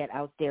seeing that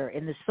out there.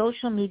 And the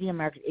social media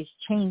market has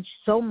changed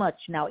so much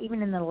now,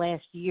 even in the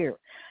last year.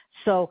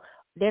 So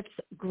that's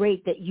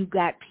great that you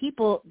got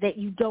people that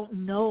you don't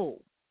know.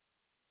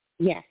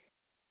 Yes.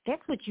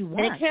 That's what you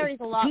want. And it carries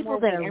a lot more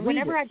weight. And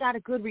whenever I got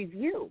a good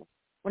review,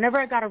 whenever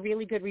I got a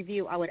really good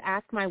review, I would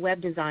ask my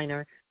web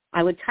designer,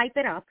 I would type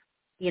it up,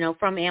 you know,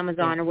 from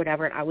Amazon or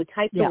whatever, and I would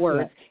type the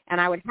words,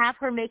 and I would have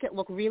her make it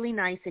look really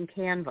nice in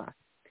Canva,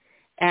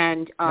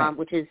 and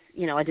which is,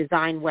 you know, a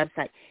design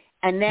website.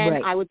 And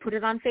then I would put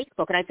it on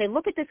Facebook, and I'd say,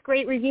 look at this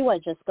great review I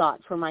just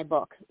got for my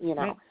book, you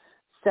know.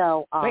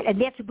 So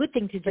and that's a good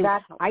thing to do.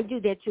 I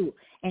do that too.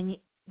 And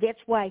that's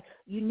why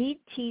you need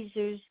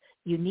teasers,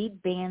 you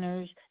need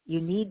banners, you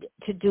need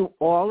to do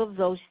all of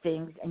those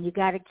things, and you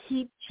got to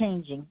keep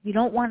changing. You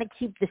don't want to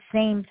keep the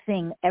same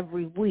thing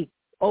every week,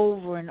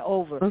 over and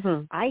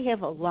over. I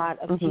have a lot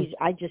of teasers.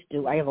 I just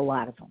do. I have a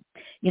lot of them.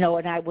 You know,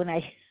 and when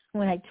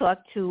I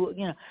talked to,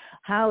 you know,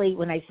 Holly,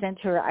 when I sent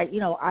her, I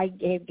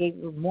gave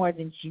her more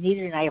than she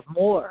needed, and I have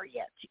more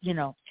yet, you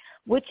know,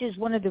 which is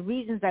one of the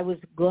reasons I was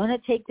going to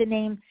take the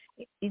name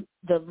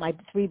my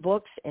 3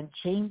 books and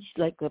change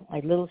like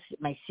my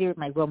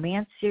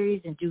romance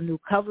series and do new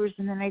covers.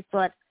 And then I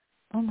thought,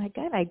 oh my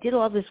God, I did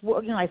all this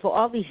work. I thought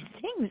all these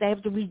things, I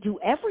have to redo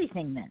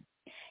everything then.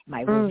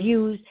 My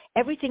reviews,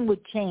 everything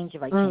would change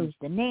if I changed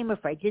the name,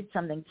 if I did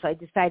something. So I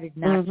decided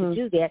not to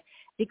do that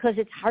because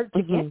it's hard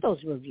to get those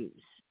reviews.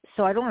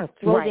 So I don't want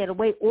to throw that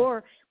away.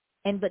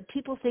 But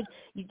people think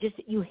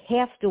you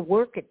have to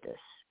work at this.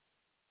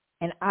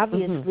 And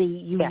obviously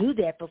you knew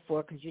that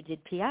before because you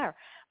did PR.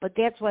 But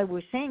that's why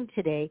we're saying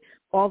today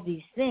all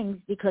these things,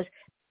 because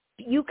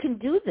you can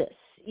do this.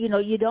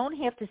 You don't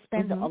have to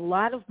spend a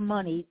lot of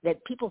money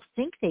that people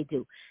think they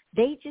do.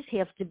 They just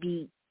have to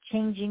be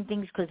changing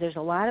things, because there's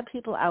a lot of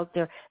people out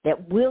there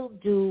that will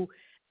do,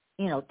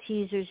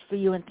 teasers for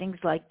you and things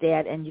like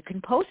that, and you can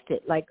post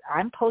it. Like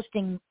I'm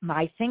posting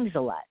my things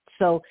a lot.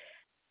 So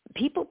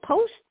people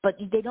post, but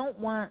they don't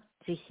want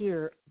to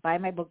hear, buy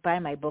my book,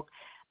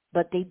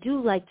 but they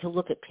do like to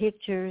look at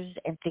pictures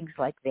and things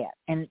like that.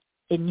 And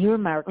in your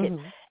market,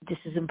 this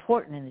is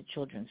important in the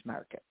children's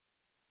market.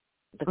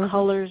 The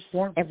colors,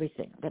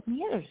 everything that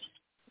matters.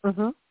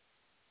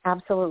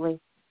 Absolutely.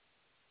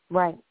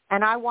 Right.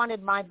 And I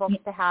wanted my books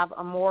to have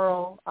a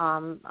moral,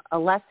 a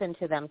lesson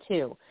to them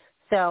too.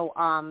 So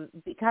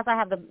because I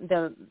have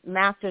the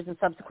master's and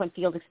subsequent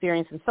field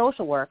experience in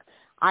social work,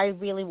 I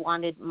really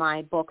wanted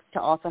my books to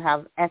also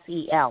have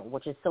SEL,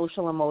 which is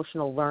social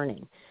emotional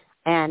learning.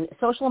 And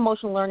social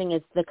emotional learning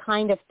is the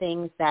kind of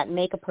things that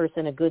make a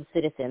person a good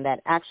citizen, that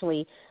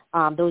actually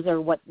those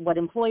are what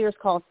employers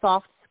call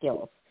soft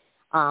skills.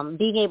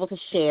 Being able to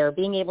share,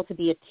 being able to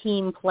be a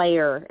team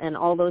player, and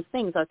all those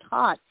things are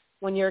taught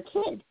when you're a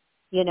kid,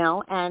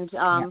 and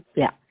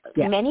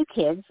many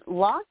kids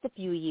lost a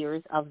few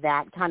years of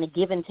that kind of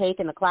give and take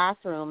in the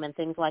classroom and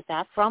things like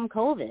that from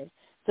COVID.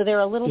 So they're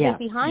a little bit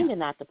behind in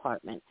that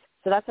department.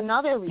 So that's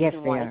another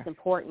reason why it's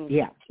important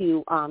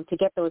to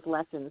get those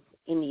lessons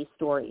in these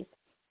stories.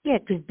 Yeah,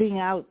 because being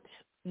out,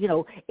 it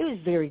was a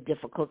very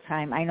difficult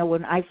time. I know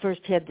when I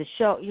first had the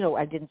show,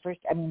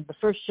 the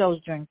first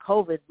shows during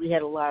COVID, we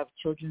had a lot of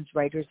children's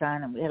writers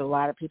on, and we had a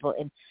lot of people,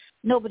 and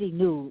nobody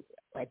knew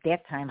at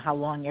that time how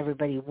long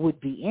everybody would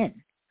be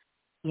in,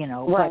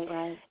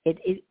 Right.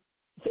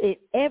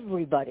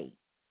 Everybody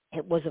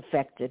was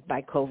affected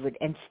by COVID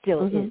and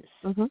still is.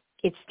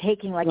 It's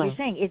taking, like you're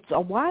saying, it's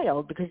a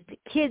while, because the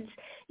kids,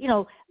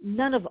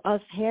 none of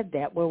us had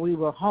that where we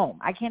were home.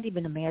 I can't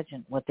even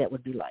imagine what that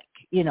would be like.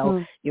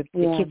 The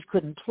kids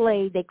couldn't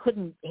play. They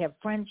couldn't have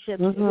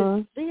friendships. It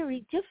was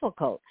very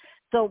difficult.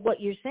 So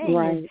what you're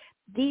saying is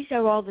these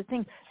are all the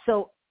things.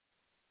 So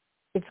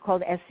it's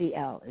called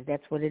SEL.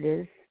 That's what it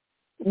is?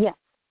 Yes.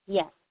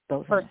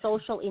 For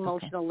social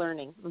emotional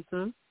learning.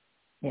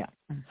 Yeah.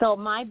 So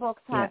my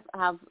books have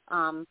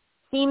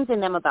themes in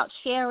them about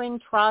sharing,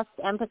 trust,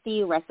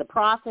 empathy,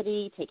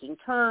 reciprocity, taking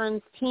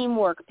turns,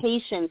 teamwork,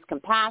 patience,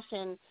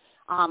 compassion,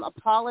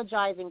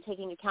 apologizing,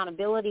 taking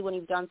accountability when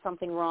you've done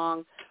something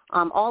wrong,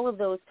 all of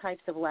those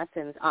types of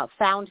lessons.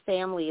 Found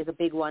family is a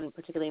big one,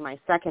 particularly in my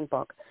second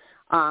book.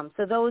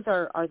 So those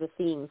are the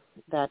themes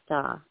that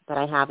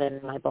I have in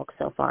my book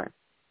so far.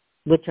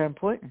 Which are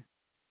important.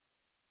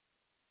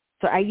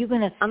 So are you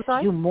going to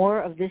do more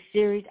of this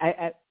series?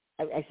 I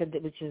said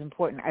that, which is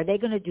important. Are they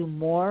going to do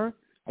more?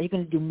 Are you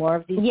going to do more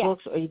of these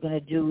books, or are you going to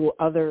do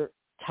other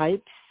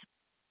types,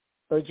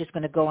 or just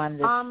going to go on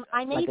this?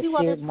 I may do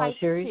other types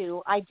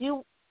too. I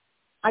do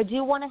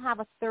want to have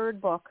a third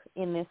book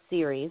in this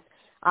series.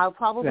 I'll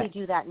probably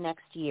do that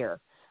next year.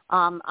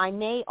 I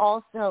may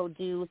also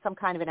do some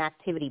kind of an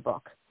activity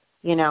book,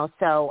 like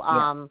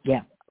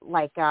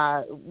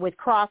with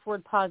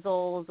crossword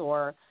puzzles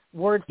or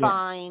word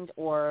find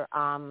or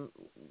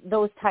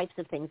those types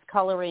of things,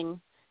 coloring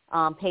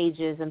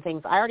pages and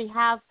things. I already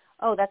have.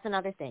 Oh, that's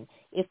another thing.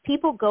 If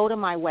people go to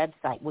my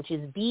website, which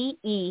is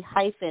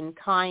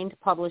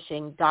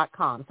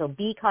be-kindpublishing.com, so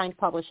Be Kind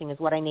Publishing is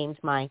what I named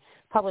my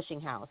publishing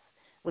house,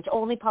 which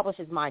only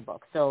publishes my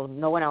book, so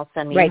no one else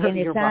send me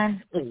your book.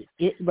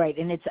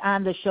 And it's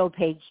on the show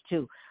page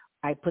too.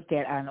 I put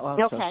that on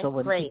also, so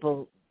when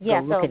people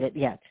look at it,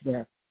 it's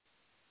there.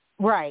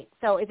 Right.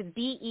 So if it's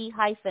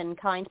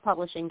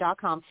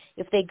be-kindpublishing.com,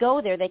 if they go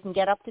there, they can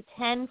get up to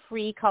 10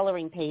 free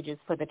coloring pages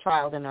for the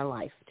child in their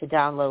life to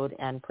download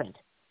and print.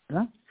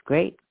 Oh, it's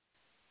great.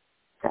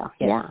 So,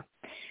 Yeah,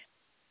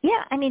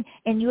 I mean,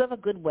 and you have a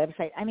good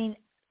website. I mean,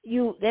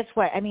 that's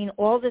why,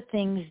 all the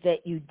things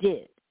that you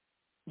did,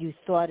 you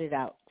thought it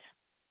out.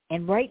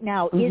 And right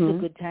now is a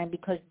good time,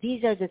 because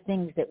these are the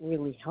things that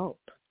really help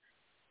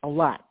a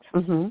lot.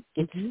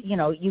 It's, you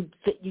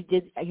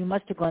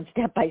must have gone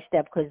step by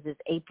step, because this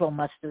April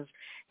must have,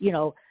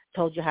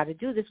 told you how to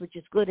do this, which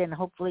is good. And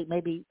hopefully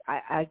maybe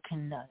I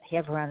can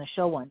have her on the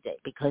show one day,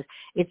 because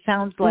it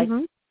sounds like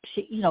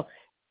she,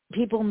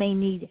 people may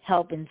need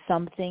help in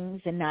some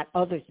things and not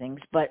other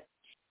things, but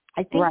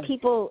I think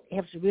people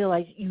have to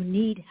realize you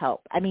need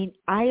help. I mean,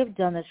 I have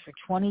done this for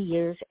 20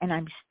 years, and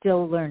I'm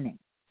still learning.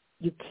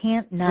 You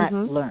can't not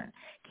learn.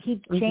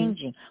 Keep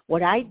changing.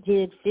 What I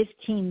did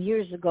 15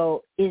 years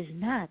ago is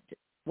not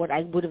what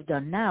I would have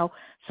done now.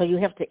 So you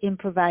have to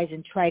improvise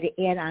and try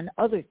to add on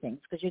other things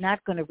because you're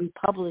not going to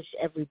republish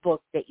every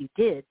book that you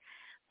did,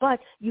 but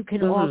you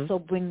can also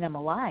bring them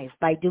alive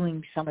by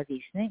doing some of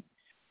these things.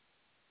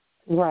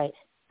 Right.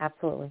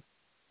 Absolutely.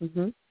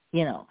 You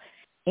know,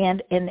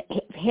 and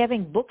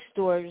having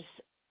bookstores,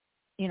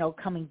 you know,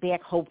 coming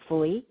back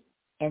hopefully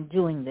and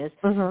doing this,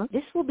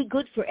 this will be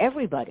good for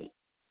everybody.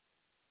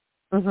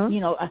 You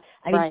know,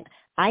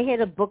 I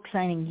had a book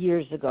signing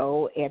years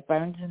ago at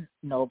Barnes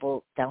 &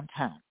 Noble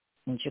downtown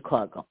in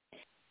Chicago,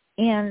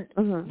 and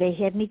they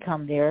had me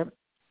come there,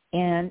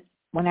 and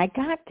when I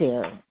got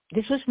there,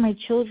 this was my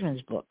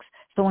children's books.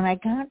 So when I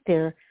got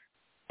there,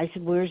 I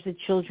said, where's the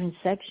children's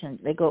section?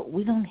 They go,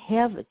 we don't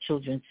have a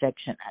children's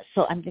section.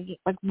 So I'm thinking,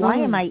 like, why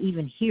am I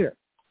even here?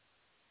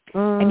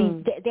 I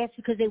mean, that's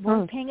because they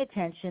weren't paying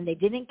attention. They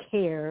didn't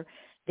care.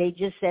 They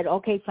just said,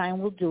 okay, fine,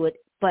 we'll do it.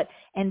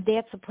 And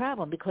that's a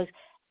problem because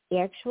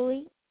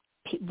actually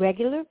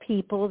regular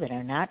people that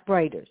are not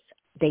writers,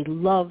 they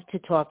love to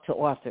talk to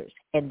authors,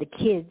 and the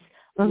kids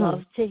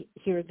love to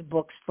hear the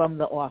books from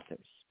the authors.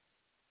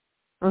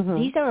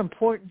 These are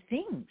important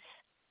things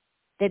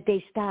that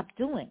they stopped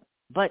doing,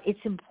 but it's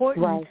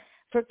important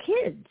for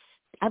kids.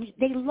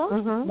 They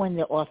love when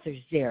the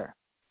author's there.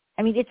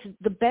 I mean, it's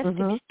the best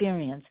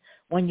experience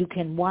when you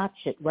can watch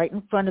it right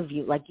in front of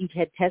you, like you've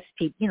had test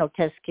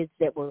kids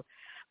that were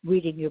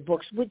reading your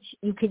books, which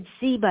you can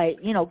see by,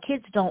 you know,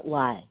 kids don't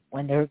lie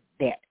when they're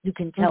there. You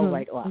can tell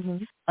right off.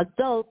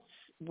 Adults,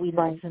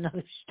 that's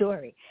another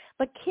story.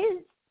 But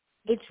kids,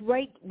 it's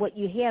right what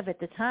you have at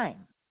the time.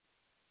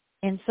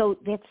 And so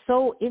that's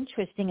so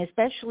interesting,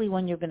 especially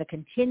when you're going to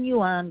continue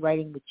on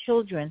writing with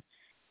children.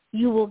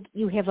 You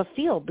have a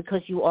feel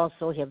because you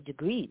also have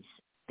degrees.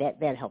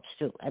 That helps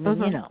too. I mean,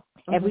 you know,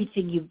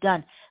 everything you've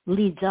done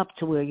leads up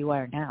to where you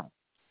are now.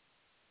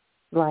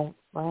 Right.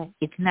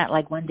 It's not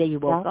like one day you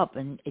woke up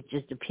and it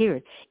just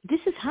appeared. This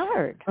is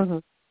hard.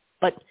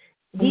 But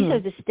these are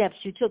the steps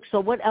you took. So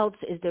what else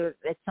is there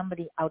that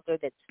somebody out there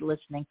that's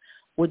listening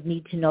would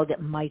need to know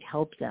that might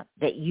help them,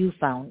 that you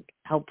found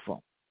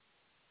helpful?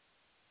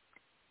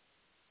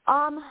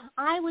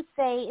 I would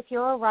say if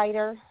you're a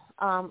writer,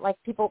 like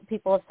people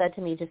have said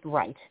to me, just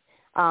write.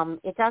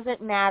 It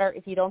doesn't matter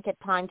if you don't get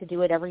time to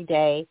do it every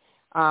day.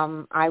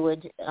 I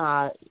would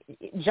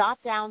jot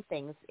down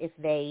things if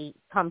they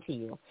come to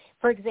you.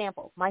 For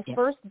example, my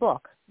first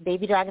book,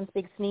 Baby Dragon's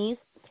Big Sneeze,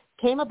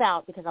 came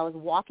about because I was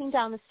walking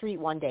down the street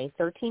one day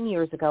 13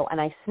 years ago, and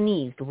I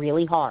sneezed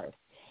really hard.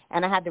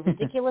 And I had the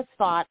ridiculous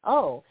thought,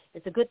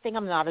 it's a good thing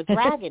I'm not a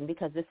dragon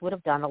because this would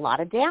have done a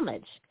lot of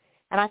damage.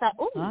 And I thought,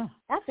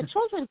 that's a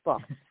children's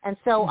book. And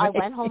so I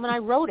went home and I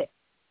wrote it.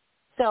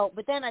 So,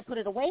 but then I put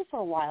it away for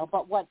a while.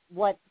 But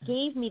what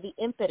gave me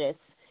the impetus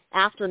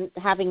after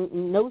having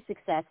no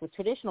success with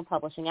traditional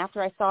publishing,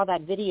 after I saw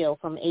that video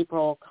from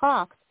April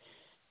Cox,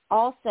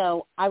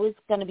 also I was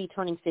going to be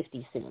turning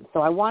 50 soon.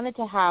 So I wanted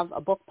to have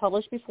a book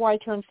published before I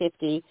turned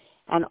 50.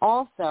 And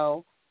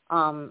also,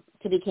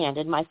 to be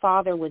candid, my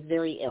father was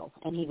very ill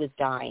and he was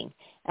dying.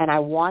 And I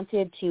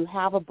wanted to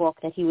have a book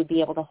that he would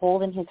be able to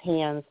hold in his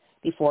hands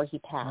before he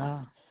passed.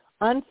 Wow.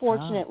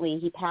 Unfortunately,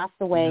 he passed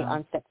away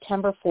on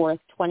September 4th,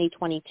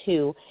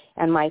 2022,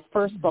 and my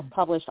first book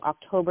published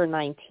October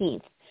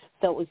 19th.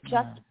 So it was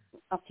just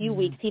a few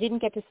weeks. He didn't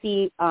get to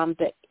see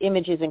the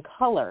images in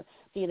color,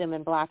 see them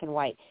in black and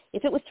white.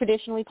 If it was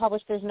traditionally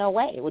published, there's no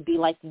way. It would be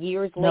like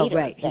years later.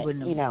 Right. That, he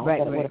wouldn't have, you know,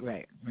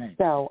 right.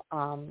 So,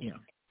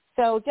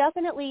 so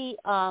definitely,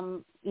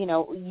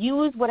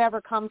 use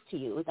whatever comes to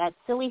you. That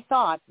silly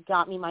thought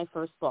got me my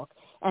first book.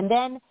 And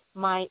then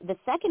the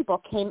second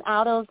book came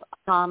out of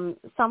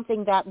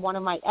something that one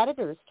of my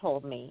editors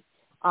told me.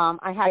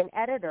 I had an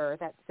editor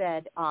that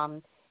said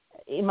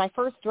in my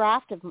first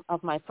draft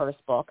of my first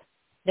book,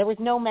 there was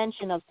no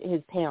mention of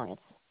his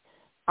parents,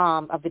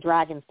 of the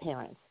dragon's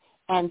parents.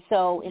 And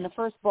so in the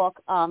first book,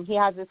 he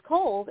has this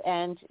cold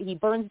and he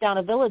burns down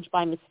a village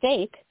by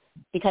mistake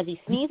because he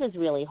sneezes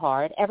really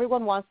hard.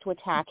 Everyone wants to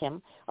attack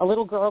him. A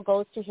little girl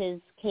goes to his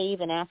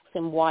cave and asks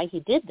him why he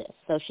did this.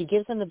 So she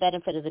gives him the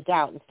benefit of the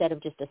doubt instead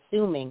of just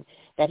assuming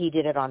that he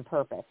did it on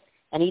purpose.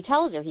 And he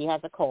tells her he has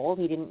a cold.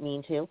 He didn't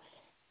mean to.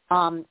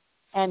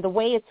 And the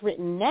way it's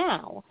written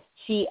now,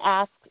 she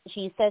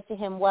says to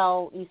him,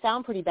 well, you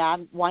sound pretty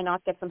bad. Why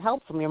not get some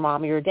help from your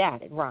mom or your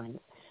dad? It rhymes.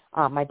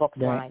 My book's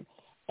rhyme.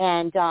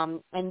 And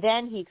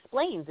then he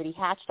explains that he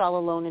hatched all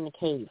alone in the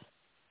cave.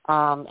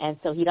 And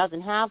so he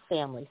doesn't have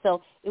family.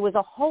 So it was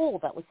a hole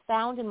that was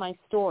found in my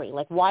story.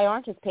 Like, why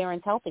aren't his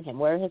parents helping him?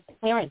 Where are his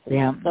parents?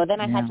 So then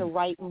I had to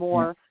write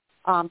more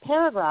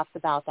paragraphs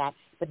about that.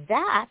 But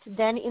that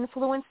then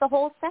influenced the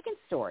whole second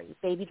story.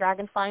 Baby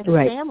Dragon Finds His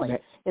Family.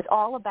 It's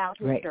all about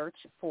his search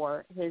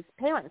for his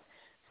parents.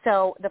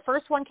 So the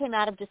first one came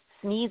out of just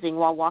sneezing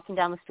while walking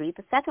down the street.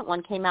 The second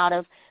one came out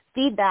of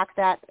feedback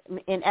that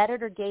an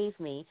editor gave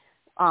me.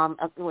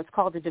 It was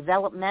called a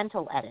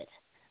developmental edit,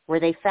 where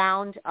they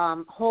found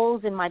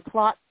holes in my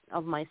plot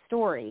of my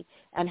story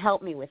and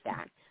helped me with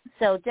that.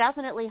 So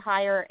definitely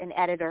hire an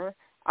editor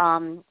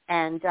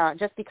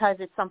Just because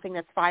it's something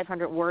that's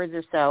 500 words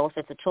or so, if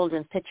it's a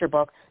children's picture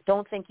book,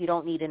 don't think you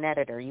don't need an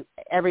editor.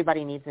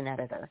 Everybody needs an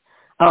editor.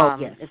 Oh,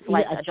 yes. It's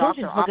like a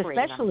children's book,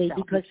 especially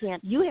because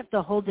you have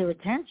to hold their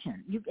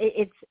attention.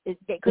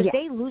 Because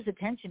they lose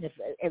attention if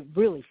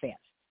really fast.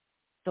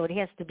 So it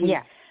has to be,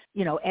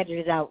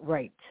 edited out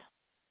right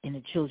in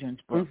a children's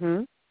book.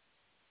 Mm-hmm.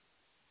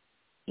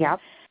 Yep.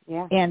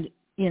 Yeah. And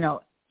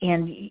the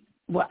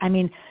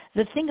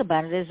thing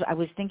about it is, I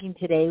was thinking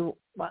today,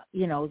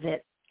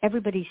 that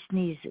everybody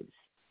sneezes.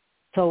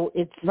 So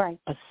it's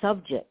a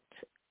subject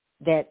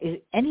that is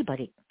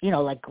anybody,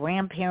 like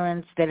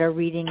grandparents that are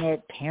reading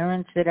it,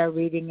 parents that are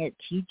reading it,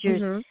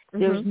 teachers. Mm-hmm.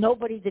 There's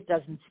nobody that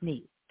doesn't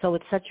sneeze. So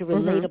it's such a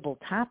relatable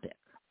topic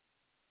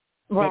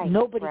that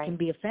nobody can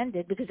be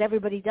offended because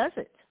everybody does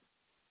it.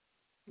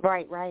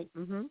 Right.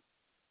 Mm-hmm.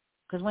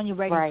 Because when you're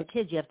writing for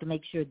kids, you have to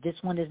make sure this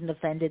one isn't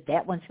offended,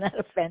 that one's not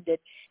offended,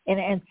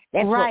 and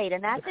that's right.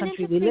 And that's the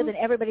country we live in.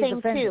 Everybody's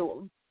offended.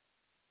 Too.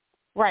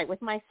 Right.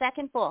 With my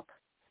second book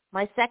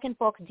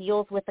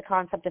deals with the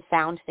concept of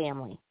found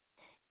family,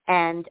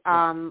 and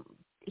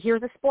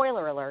here's a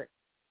spoiler alert: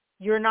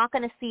 you're not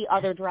going to see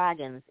other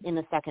dragons in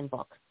the second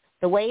book.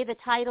 The way the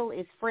title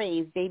is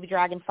phrased, Baby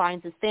Dragon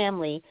Finds His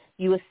Family,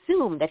 you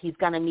assume that he's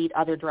going to meet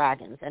other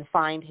dragons and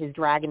find his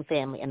dragon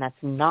family, and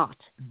that's not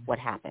what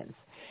happens.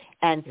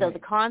 And so the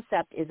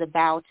concept is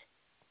about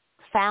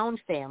found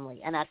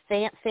family, and that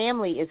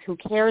family is who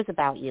cares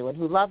about you and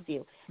who loves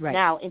you. Right.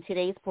 Now, in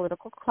today's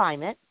political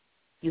climate,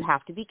 you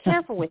have to be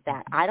careful with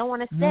that. I don't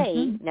want to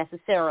say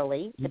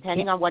necessarily,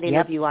 depending on what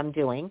interview I'm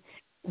doing,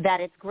 that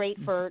it's great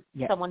for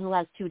someone who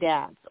has two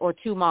dads or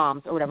two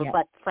moms or whatever,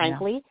 but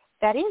frankly,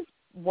 that is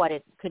what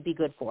it could be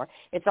good for.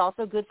 It's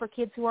also good for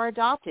kids who are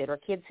adopted or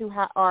kids who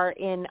are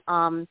in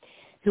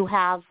who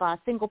have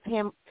single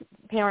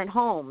parent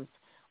homes,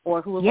 or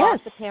who have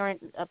lost a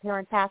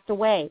parent passed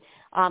away.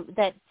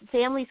 That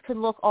families can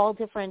look all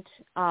different,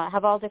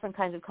 have all different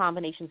kinds of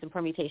combinations and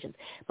permutations.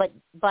 But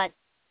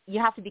you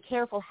have to be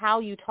careful how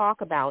you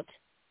talk about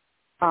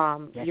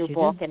your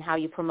book and how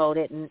you promote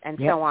it and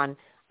so on,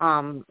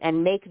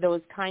 and make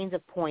those kinds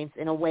of points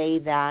in a way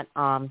that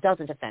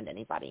doesn't offend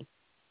anybody.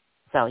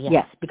 So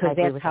yes, because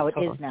that's how it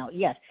is now.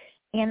 Yes.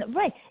 And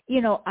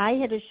I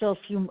had a show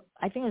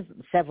I think it was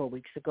several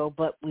weeks ago,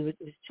 but it was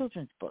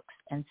children's books,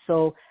 and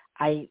so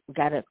I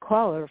got a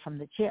caller from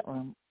the chat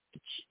room.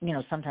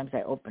 Sometimes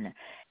I open it,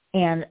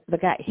 and the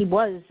guy, he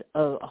was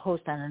a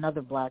host on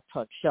another Blog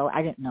Talk show.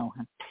 I didn't know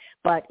him,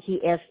 but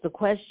he asked the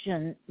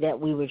question that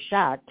we were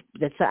shocked.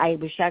 I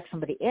was shocked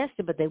somebody asked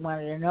it, but they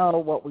wanted to know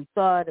what we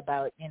thought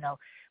about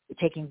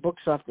taking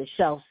books off the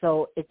shelf.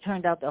 So it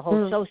turned out the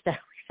whole show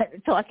started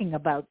talking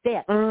about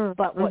that.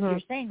 But what you're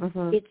saying,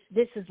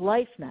 this is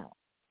life now.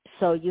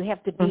 So you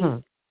have to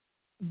be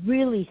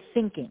really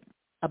thinking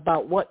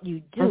about what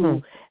you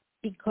do,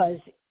 because,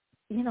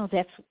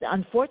 that's,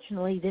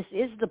 unfortunately, this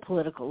is the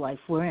political life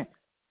we're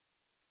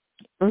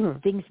in.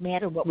 Things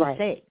matter what we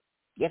say.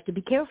 You have to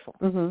be careful.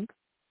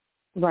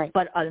 Right.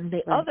 But on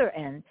the other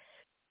end,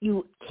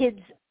 kids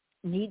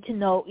need to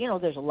know,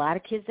 there's a lot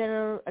of kids that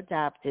are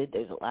adopted.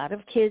 There's a lot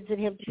of kids that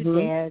have two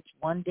dads,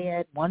 one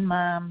dad, one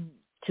mom,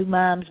 two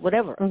moms,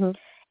 whatever.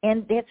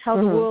 And that's how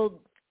the world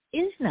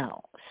is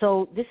now.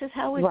 So this is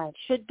how it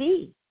should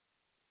be.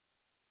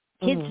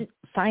 Kids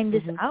find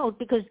this out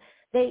because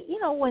they,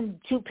 when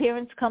two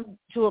parents come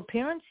to a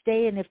parents'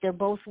 day, and if they're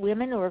both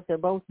women or if they're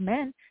both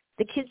men,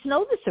 the kids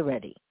know this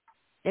already.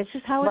 That's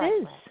just how it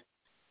is.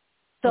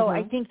 So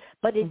I think,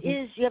 but it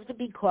is, you have to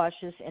be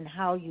cautious in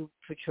how you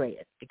portray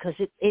it, because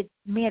it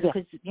matters.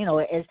 Because,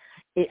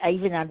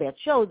 even on that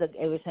show, that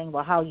they were saying,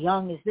 well, how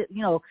young is it?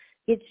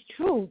 It's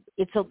true.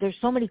 There's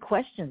so many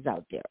questions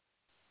out there.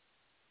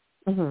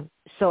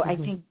 So I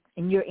think,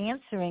 and you're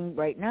answering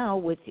right now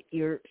with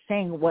you're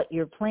saying what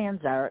your plans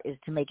are is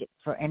to make it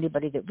for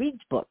anybody that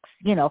reads books.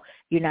 You're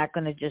not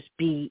going to just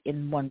be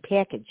in one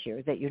package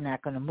here, that you're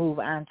not going to move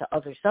on to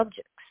other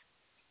subjects.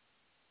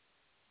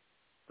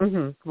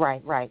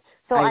 Right.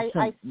 So I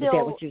still is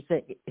that what you're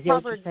saying?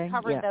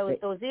 covered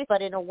those issues,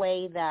 but in a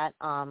way that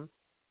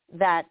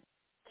that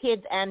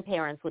kids and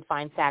parents would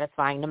find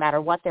satisfying, no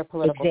matter what their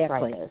political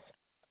stripe is.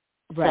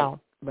 Right.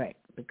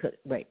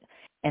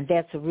 And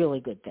that's a really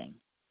good thing.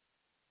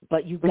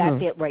 But you got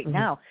that right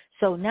now.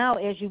 So now,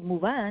 as you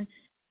move on,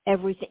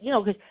 everything,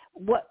 because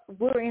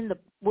we're in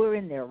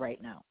there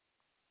right now.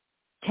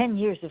 10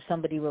 years if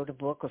somebody wrote a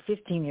book, or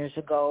 15 years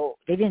ago,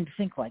 they didn't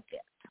think like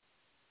that.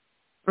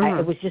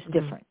 It was just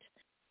different.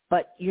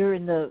 But you're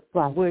in the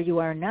where you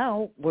are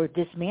now, where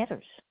this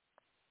matters.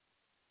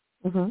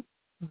 And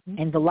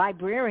the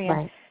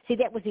librarian, see,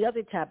 that was the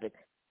other topic.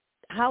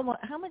 How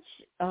much?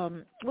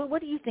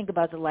 What do you think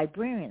about the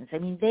librarians? I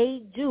mean,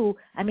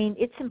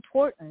 it's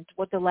important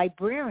what the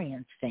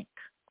librarians think,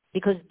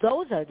 because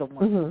those are the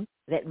ones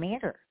that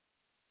matter,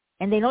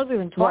 and they don't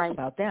even talk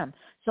about them.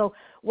 So,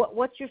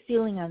 what's your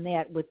feeling on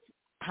that? With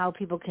how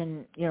people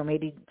can,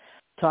 maybe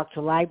talk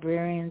to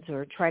librarians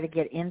or try to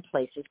get in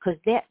places, because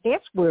that's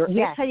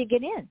how you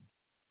get in.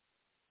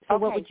 So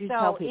what would you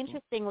tell people?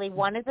 Interestingly,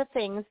 one of the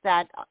things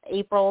that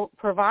April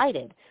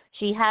provided,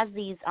 she has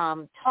these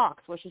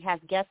talks where she has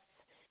guests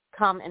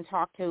come and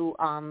talk to,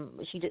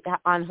 she did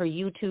on her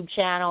YouTube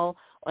channel,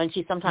 and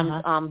she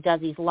sometimes does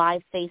these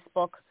live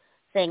Facebook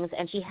things,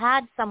 and she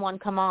had someone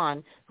come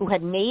on who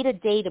had made a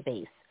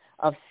database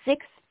of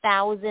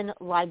 6,000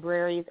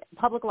 libraries,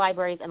 public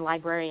libraries and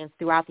librarians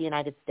throughout the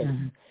United States.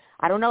 Mm-hmm.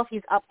 I don't know if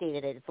he's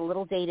updated it. It's a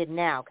little dated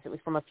now because it was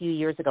from a few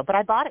years ago, but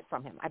I bought it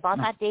from him. I bought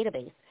that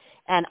database,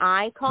 and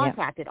I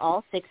contacted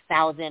all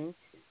 6,000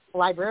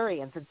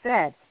 librarians and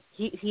said,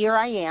 here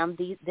I am.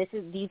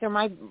 These are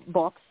my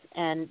books,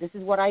 and this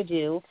is what I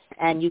do,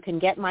 and you can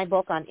get my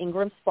book on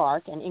Ingram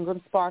Spark, and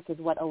Ingram Spark is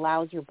what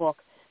allows your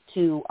book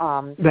to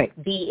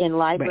be in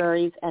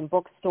libraries and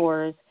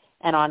bookstores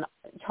and on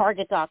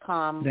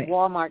Target.com,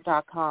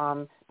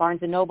 Walmart.com,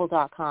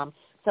 BarnesandNoble.com.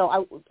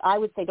 So I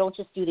would say don't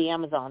just do the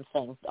Amazon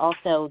thing.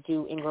 Also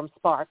do Ingram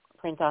Spark,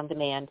 print on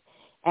demand,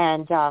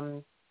 and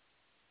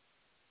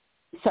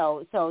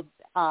so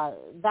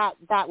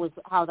that was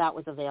how that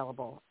was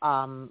available.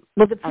 Well,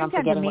 the print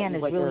on demand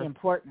is really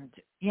important.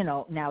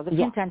 Now the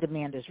print on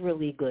demand is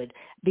really good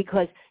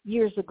because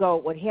years ago,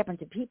 what happened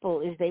to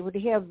people is they would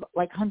have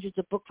like hundreds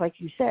of books, like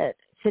you said,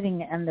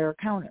 sitting on their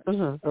counters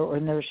or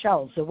in their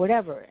shelves or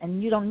whatever,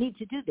 and you don't need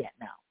to do that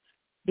now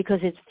because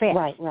it's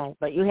fast. Right.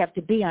 But you have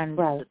to be on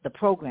the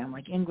program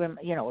like Ingram,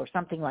 or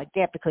something like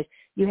that because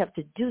you have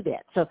to do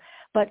that. So,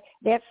 but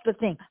that's the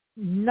thing.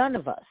 None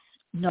of us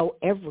know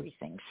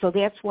everything. So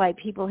that's why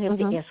people have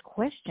to ask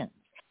questions.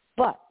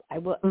 But I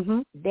will,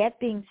 that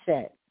being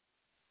said,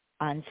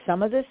 on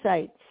some of the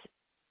sites,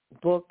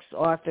 books,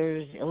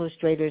 authors,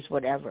 illustrators,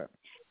 whatever,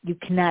 you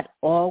cannot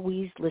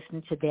always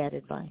listen to that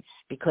advice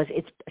because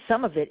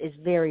some of it is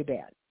very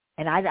bad.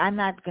 And I'm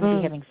not going to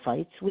be having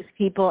fights with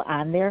people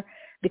on there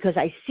because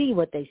I see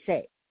what they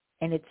say.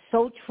 And it's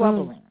so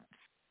troubling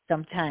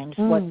sometimes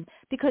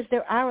because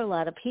there are a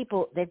lot of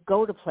people that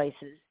go to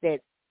places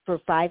that for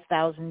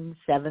 $5,000,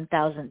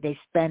 $7,000, they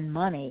spend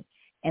money,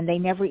 and they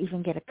never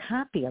even get a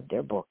copy of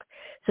their book.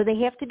 So they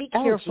have to be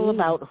careful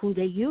about who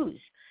they use.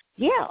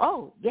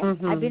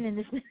 I've been in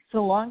this business a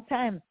long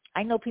time.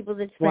 I know people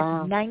that spent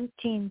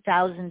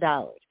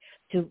 $19,000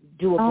 to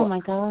do a book. Oh my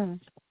gosh!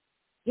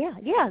 Yeah.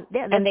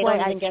 That's and they why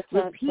don't even get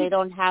to. They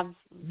don't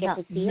get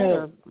to see it.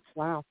 Or,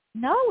 wow.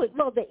 No.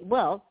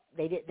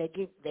 They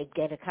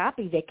get a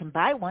copy. They can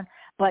buy one,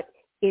 but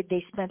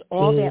they spent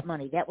all that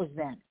money. That was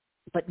then.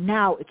 But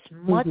now it's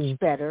much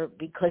better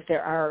because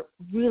there are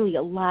really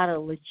a lot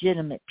of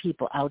legitimate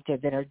people out there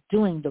that are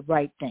doing the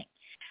right thing.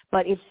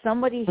 But if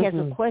somebody has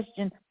a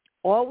question,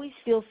 always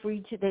feel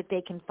free that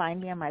they can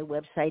find me on my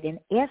website and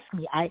ask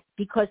me.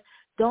 Because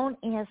don't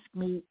ask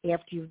me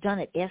after you've done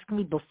it. Ask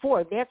me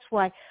before. That's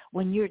why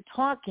when you're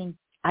talking,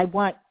 I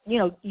want,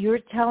 you're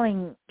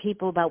telling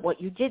people about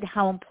what you did,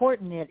 how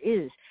important it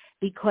is.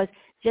 Because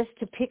just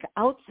to pick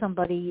out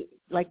somebody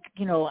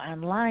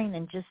online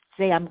and just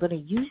say I'm going to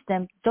use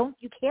them,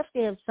 you have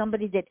to have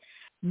somebody that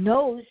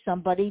knows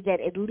somebody that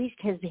at least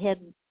has had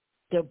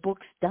their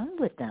books done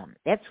with them.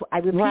 That's what I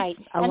repeat a lot of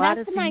things. And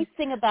that's the nice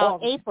thing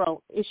about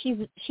April is she's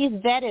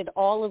vetted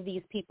all of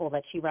these people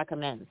that she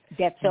recommends.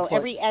 That's so important.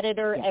 Every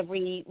editor,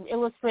 every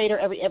illustrator,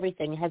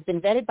 everything has been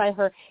vetted by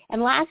her.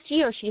 And last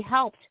year she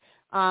helped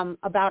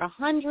about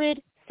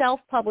 100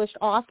 self-published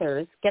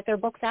authors get their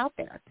books out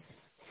there.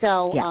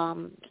 So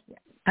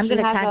I'm going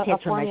to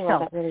contact her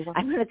myself.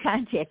 I'm going to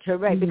contact her,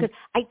 because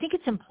I think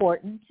it's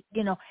important,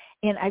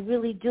 and I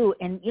really do.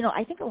 And,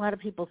 I think a lot of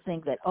people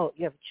think that,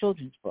 you have a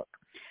children's book,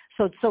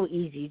 so it's so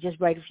easy. You just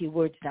write a few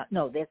words down.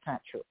 No, that's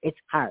not true. It's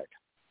hard.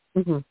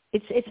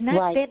 It's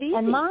not that easy,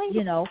 and mine,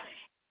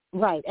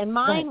 Right, and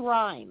mine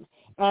rhyme.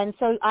 And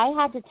so I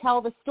had to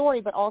tell the story,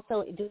 but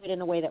also do it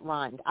in a way that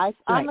rhymed.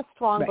 I'm a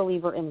strong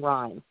believer in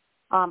rhyme.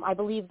 I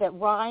believe that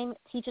rhyme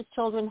teaches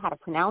children how to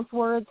pronounce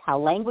words, how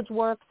language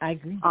works. I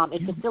agree.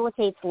 It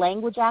facilitates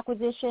language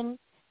acquisition,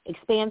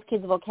 expands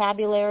kids'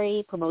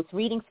 vocabulary, promotes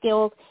reading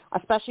skills,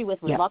 especially with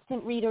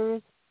reluctant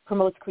readers,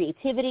 promotes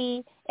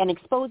creativity, and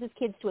exposes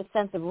kids to a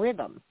sense of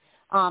rhythm.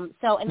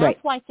 That's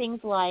why things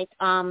like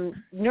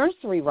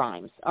nursery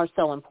rhymes are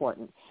so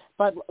important.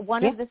 But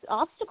one of the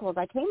obstacles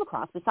I came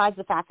across, besides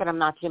the fact that I'm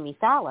not Jimmy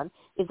Fallon,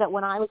 is that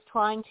when I was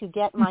trying to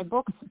get my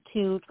books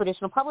to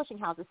traditional publishing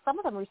houses, some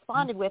of them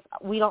responded with,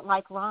 "We don't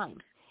like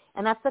rhyme."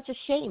 And that's such a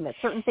shame that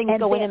certain things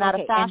go in and out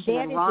of fashion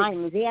and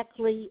rhyme.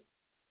 Exactly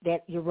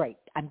that. You're right.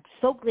 I'm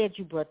so glad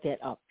you brought that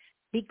up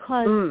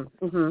because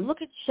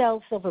look at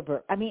Sheryl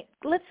Silverberg. I mean,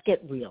 let's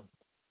get real.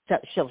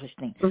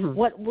 Silverstein.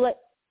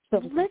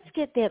 Let's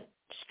get that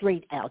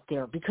straight out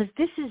there because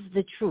this is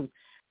the truth.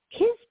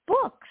 His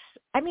books.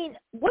 I mean,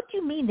 what do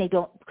you mean they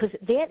don't? Because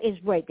that is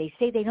right. They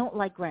say they don't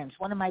like rhymes.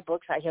 One of my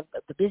books I have,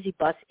 The Busy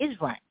Bus, is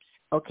rhymes,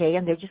 okay?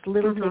 And they're just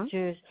little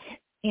pictures.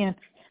 And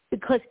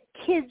because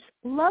kids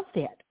love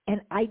that.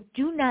 And I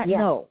do not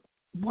know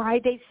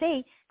why they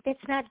say that's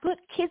not good.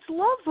 Kids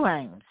love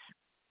rhymes.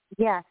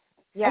 Yes.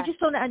 I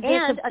just don't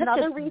understand. And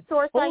another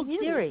resource I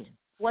used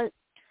was,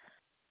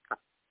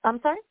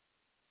 I'm sorry?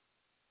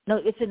 No,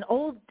 it's an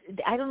old,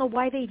 I don't know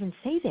why they even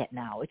say that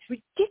now. It's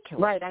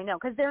ridiculous. Right, I know,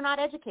 because they're not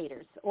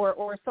educators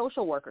or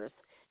social workers.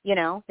 You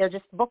know, they're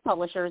just book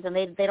publishers, and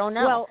they don't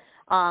know.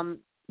 Well,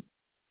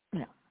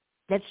 no,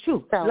 that's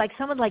true. So, like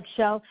someone like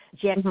Sheryl,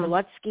 Jack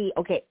Prelutsky.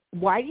 Okay,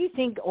 why do you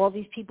think all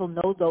these people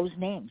know those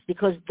names?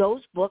 Because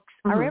those books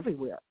are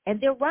everywhere, and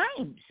they're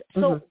rhymes.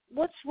 So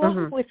what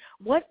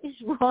is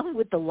wrong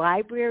with the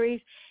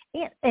libraries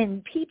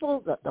and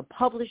people, the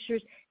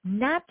publishers,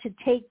 not to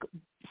take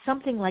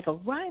something like a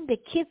rhyme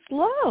that kids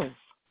love?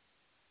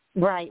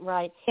 Right.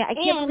 Yeah, I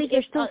can't believe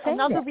they're still saying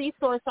another that.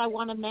 resource I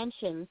want to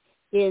mention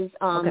is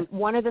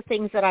one of the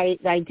things that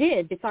I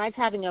did, besides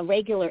having a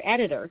regular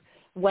editor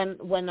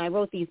when I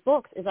wrote these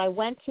books, is I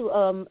went to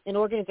an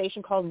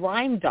organization called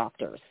Rhyme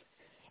Doctors.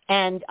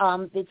 And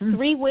it's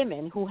 3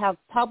 women who have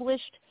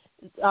published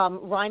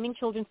rhyming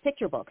children's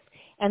picture books.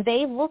 And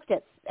they looked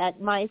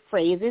at my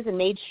phrases and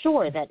made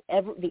sure that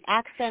the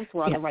accents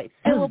were on the right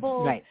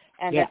syllables. Right.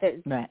 And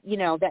that, you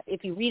know, that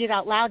if you read it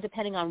out loud,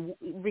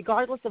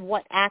 regardless of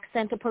what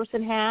accent a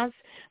person has,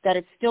 that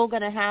it's still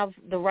going to have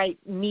the right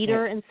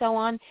meter and so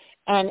on.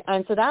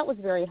 And so that was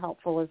very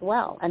helpful as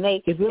well. And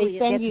they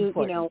send you,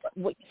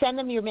 send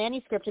them your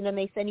manuscript, and then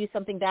they send you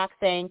something back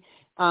saying,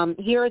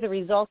 here are the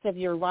results of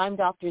your Rhyme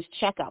Doctor's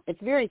checkup.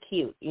 It's very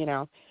cute, you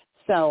know.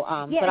 So,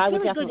 but I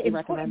would definitely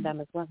recommend them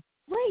as well.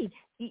 Right.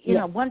 You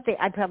know, one thing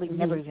I probably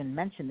never even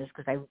mentioned this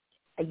because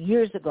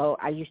years ago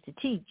I used to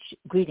teach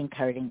greeting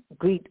card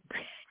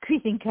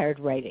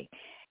writing,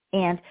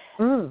 and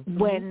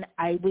when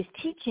I was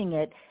teaching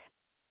it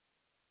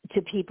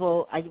to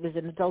people, I was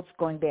an adults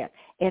going back,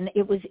 and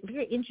it was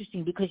very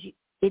interesting because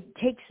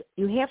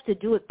you have to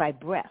do it by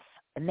breath,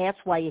 and that's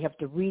why you have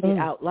to read it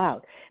out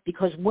loud,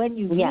 because when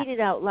you read it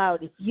out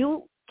loud, if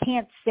you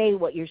can't say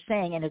what you're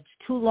saying and it's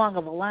too long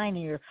of a line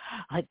and you're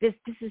like, this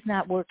is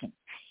not working,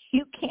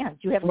 you can't.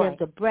 You have to have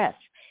the breath,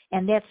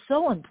 and that's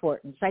so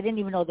important. So I didn't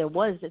even know there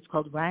was. It's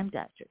called Rhyme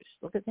Doctors.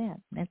 Look at that.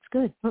 That's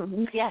good.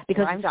 Yeah,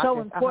 because Rhyme it's so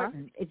Doctors.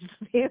 important. It's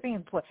very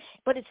important.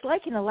 But it's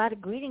like in a lot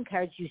of greeting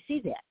cards, you see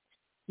that,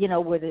 you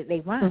know, where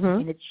they rhyme,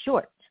 and it's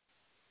short,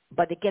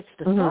 but it gets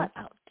the thought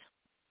out.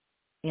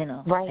 You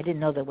know, I didn't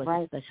know there was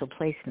a special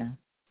place now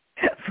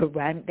for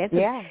rhyme. That's see,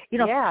 there's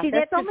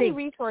that's so the many thing.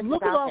 resources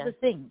Look at all there. the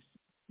things.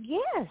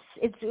 Yes,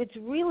 it's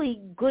really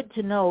good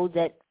to know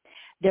that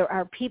there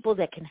are people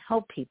that can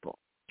help people,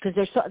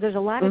 because there's a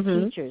lot of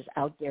teachers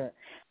out there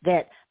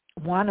that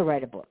want to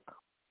write a book,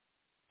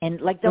 and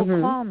like they'll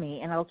call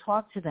me and I'll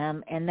talk to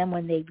them, and then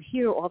when they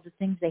hear all the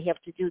things they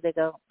have to do, they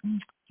go,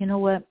 you know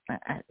what,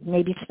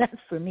 maybe it's not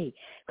for me,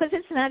 because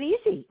it's not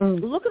easy.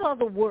 Look at all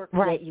the work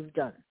that you've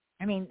done.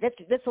 I mean,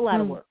 that's a lot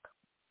of work,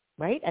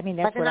 right? I mean,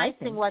 that's what I think.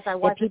 But the nice thing was I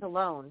wasn't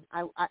alone.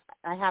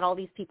 I had all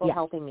these people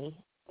helping me,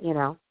 you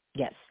know.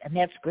 Yes, and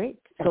that's great.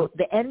 So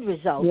the end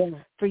result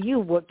for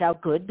you worked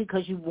out good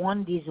because you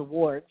won these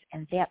awards,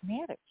 and that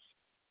matters.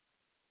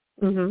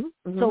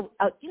 So,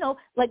 you know,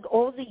 like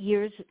all the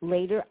years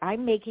later,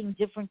 I'm making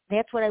different.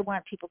 That's what I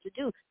want people to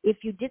do.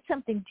 If you did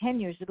something 10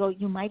 years ago,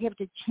 you might have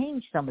to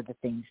change some of the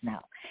things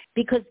now,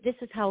 because this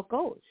is how it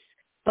goes.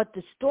 But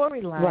the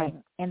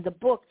storyline and the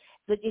book,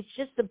 but it's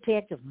just the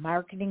fact of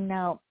marketing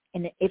now.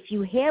 And if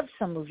you have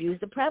some reviews,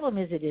 the problem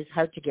is it is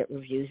hard to get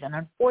reviews. And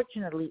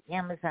unfortunately,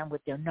 Amazon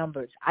with their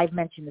numbers, I've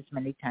mentioned this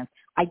many times,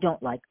 I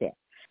don't like that,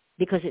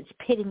 because it's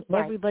pitting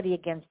everybody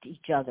against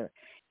each other.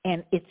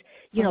 And it's,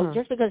 you know,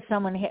 just because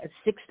someone has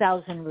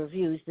 6,000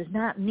 reviews does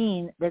not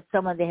mean that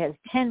someone that has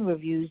 10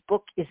 reviews,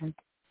 book isn't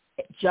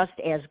just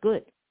as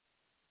good.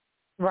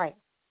 Right.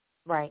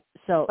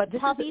 So, but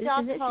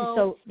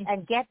Puppy.co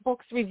and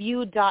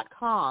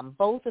GetBooksReviewed.com,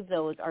 both of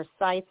those are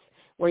sites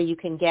where you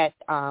can get,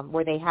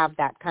 where they have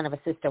that kind of a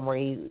system where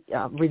you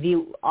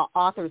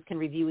authors can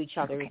review each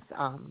other's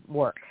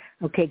work.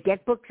 Okay,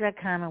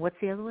 GetBooks.com, and what's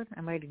the other one?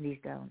 I'm writing these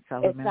down, so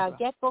I'll remember.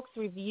 It's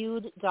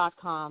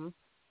GetBooksReviewed.com.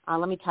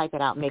 Let me type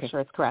it out and make sure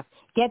it's correct.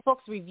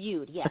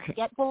 GetBooksReviewed, yes.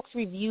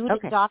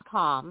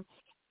 GetBooksReviewed.com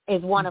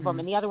is one of them,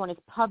 and the other one is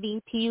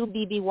Pubby.co.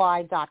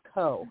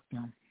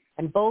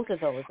 And both of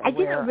those are I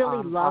didn't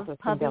really love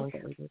Pubby.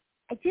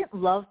 I didn't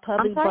love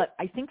Pubby, but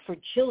I think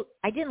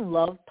I didn't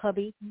love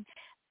Pubby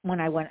when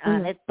I went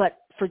on it,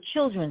 but for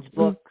children's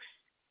books,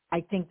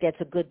 I think that's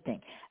a good thing.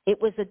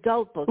 It was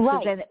adult books,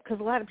 because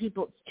a lot of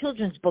people,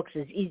 children's books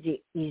is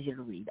easy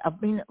to read. I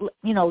mean,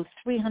 you know,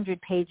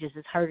 300 pages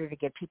is harder to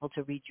get people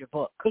to read your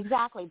book.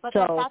 Exactly, but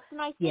that's the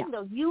nice thing,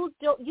 though. You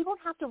don't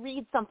have to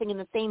read something in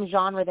the same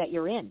genre that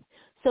you're in.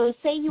 So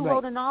say you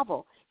wrote a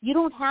novel. You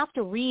don't have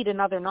to read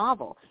another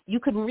novel. You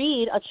can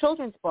read a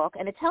children's book,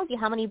 and it tells you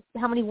how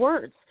many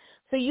words.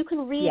 So you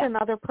can read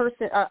another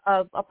person,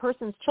 a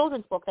person's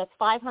children's book that's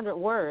 500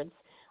 words.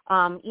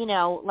 You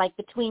know, like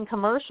between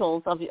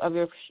commercials of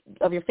your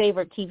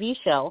favorite TV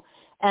show,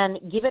 and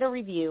give it a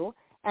review,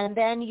 and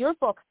then your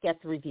book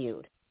gets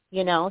reviewed.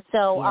 You know,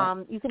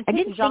 so you can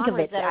pick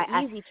genres that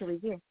are easy to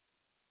review.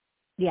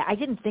 Yeah, I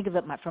didn't think of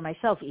it for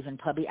myself, even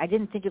Pubby. I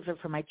didn't think of it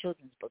for my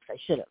children's books. I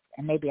should have,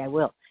 and maybe I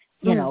will.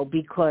 You know,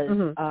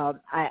 because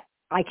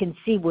I can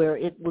see where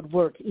it would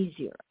work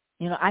easier.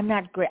 You know, I'm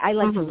not great. I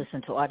like to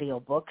listen to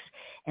audiobooks,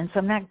 and so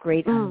I'm not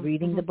great on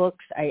reading the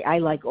books. I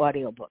like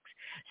audiobooks.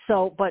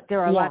 So, but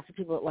there are lots of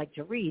people that like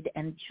to read,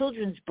 and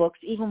children's books,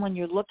 even when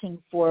you're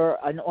looking for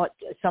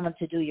someone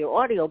to do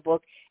your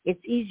audiobook,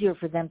 it's easier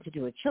for them to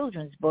do a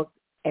children's book,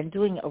 and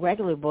doing a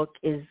regular book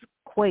is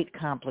quite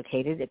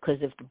complicated because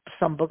if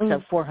some books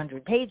have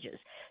 400 pages.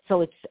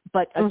 So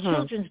but a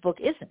children's book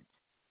isn't,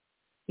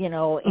 you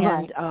know,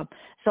 and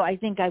so I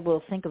think I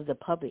will think of the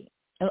puppy.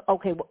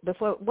 Okay,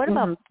 what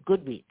about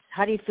Goodreads?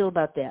 How do you feel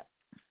about that?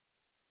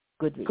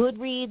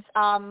 Goodreads,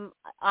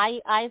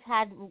 I've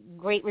had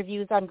great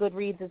reviews on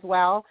Goodreads as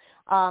well.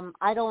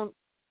 I don't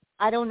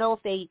know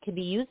if they could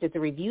be used as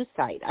a review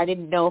site. I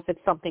didn't know if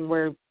it's something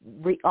where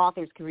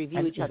authors can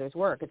review each other's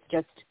work. It's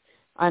just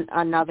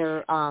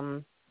another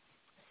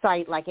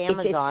site like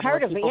Amazon. It's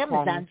part of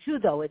Amazon too,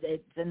 though.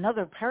 It's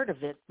another part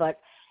of it, but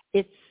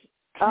it's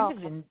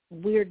kind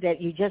of weird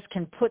that you just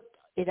can put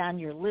it on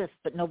your list,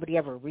 but nobody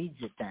ever reads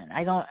it then.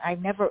 I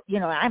never, you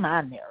know, I'm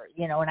on there,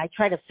 you know, and I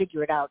try to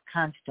figure it out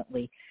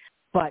constantly,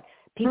 but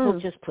people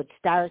just put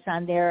stars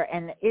on there,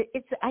 and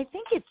I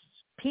think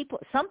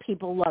some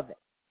people love it,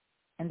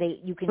 and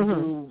you can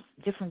do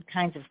different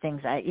kinds of things.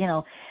 You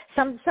know,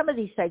 some of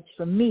these sites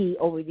for me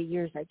over the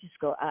years, I just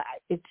go,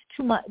 it's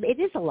too much. It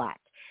is a lot.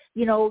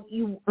 You know,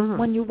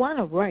 when you want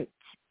to write,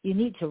 you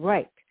need to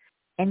write.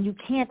 And you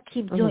can't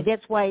keep doing.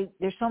 That's why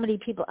there's so many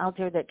people out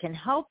there that can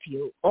help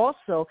you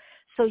also,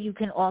 so you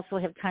can also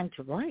have time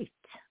to write.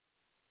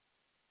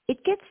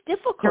 It gets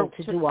difficult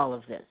to do all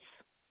of this.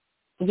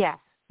 Yes,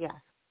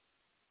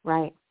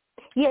 right.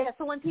 Yeah,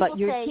 so when people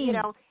say, you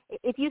know,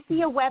 if you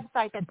see a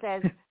website that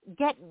says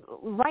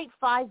write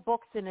 5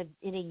 books in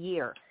a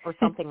year or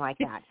something like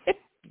that,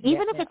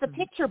 even if it's a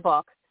picture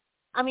book,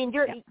 I mean,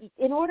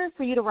 in order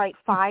for you to write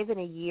 5 in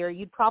a year,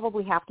 you'd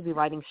probably have to be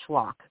writing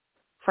schlock,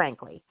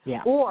 frankly.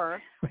 Yeah.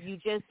 Or you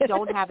just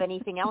don't have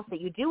anything else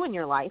that you do in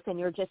your life, and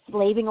you're just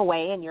slaving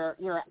away, and you're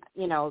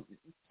you know,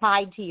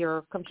 tied to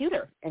your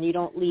computer, and you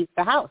don't leave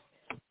the house.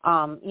 You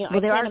know,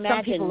 well, there are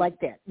some people like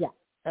that. Yeah.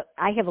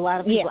 I have a lot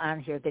of people on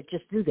here that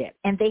just do that,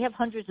 and they have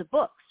hundreds of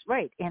books,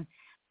 right?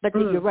 But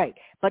you're right.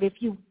 But if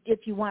you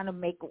want to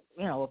make,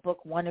 you know, a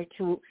book 1 or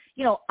 2,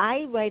 you know,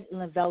 I write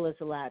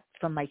novellas a lot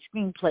from my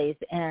screenplays,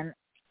 and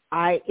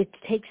it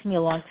takes me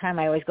a long time.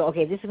 I always go,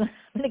 okay, I'm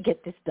going to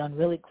get this done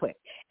really quick,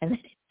 and then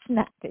it's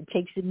not. It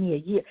takes me a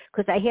year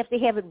because I have to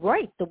have it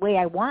right the way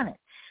I want it,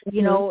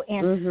 you know.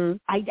 And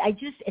I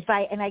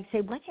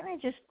say, why can't I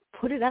just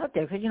put it out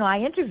there? Because, you know, I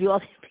interview all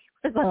these people.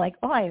 I'm like,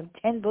 I have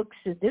 10 books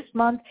this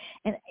month,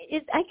 and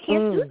I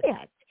can't do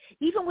that.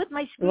 Even with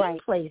my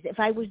screenplays, if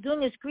I was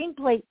doing a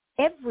screenplay,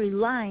 every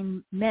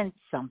line meant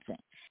something.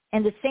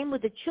 And the same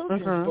with the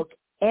children's book,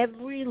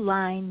 every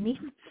line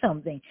means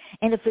something.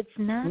 And if it's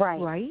not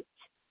right,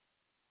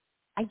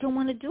 I don't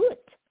want to do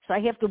it. So I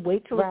have to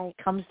wait till it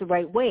comes the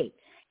right way.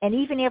 And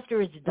even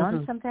after it's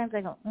done, sometimes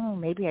I go,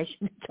 maybe I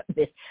shouldn't have done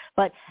this.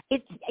 But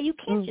you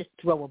can't just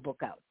throw a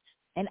book out.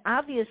 And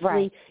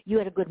obviously you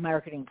had a good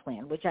marketing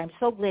plan, which I'm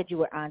so glad you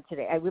were on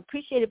today. I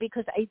appreciate it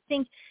because I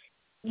think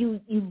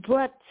you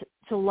brought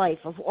to life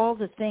of all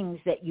the things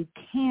that you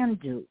can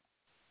do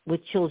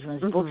with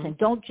children's books, and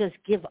don't just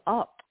give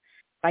up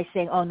by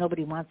saying,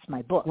 nobody wants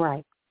my book.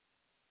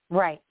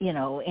 Right. You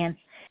know, and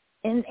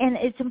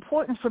it's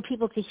important for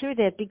people to hear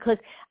that because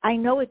I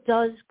know it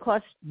does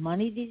cost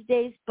money these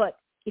days, but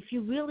if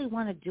you really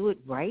want to do it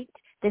right,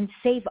 then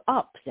save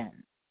up then.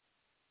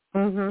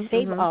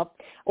 Save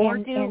up or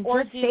do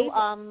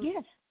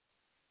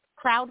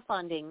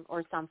crowdfunding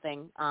or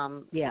something.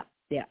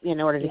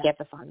 In order to get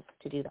the funds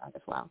to do that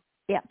as well.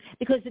 Yeah,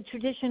 because the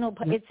traditional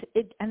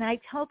and I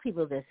tell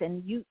people this,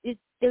 and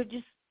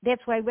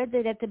that's why I read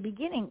that at the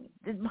beginning.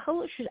 The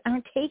publishers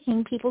aren't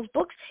taking people's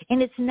books,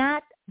 and it's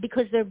not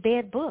because they're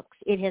bad books.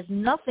 It has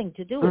nothing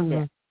to do with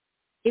that.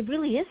 It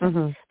really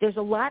isn't. There's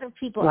a lot of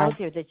people out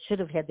there that should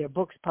have had their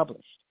books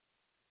published.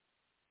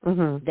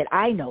 That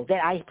I know,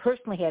 that I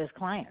personally had as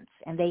clients,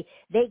 and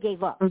they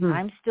gave up.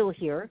 I'm still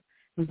here.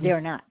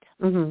 They're not.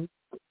 And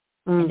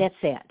that's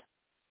sad.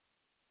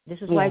 This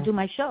is why I do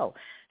my show.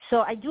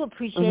 So I do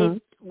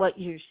appreciate what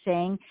you're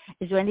saying.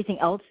 Is there anything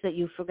else that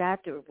you forgot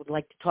or would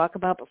like to talk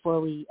about before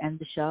we end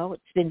the show?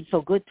 It's been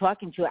so good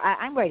talking to you.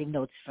 I'm writing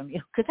notes from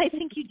you because I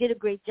think you did a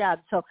great job.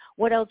 So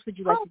what else would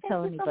you like to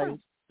tell anybody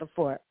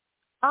before?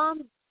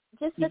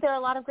 Just that there are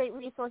a lot of great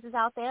resources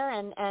out there,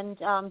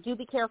 and do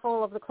be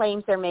careful of the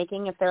claims they're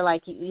making. If they're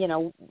like, you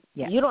know,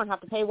 you don't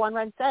have to pay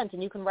 1 cent,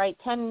 and you can write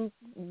 10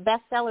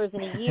 bestsellers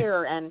in a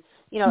year, and,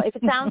 you know, if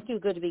it sounds too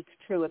good to be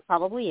true, it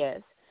probably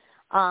is.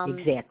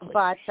 Exactly.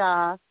 But,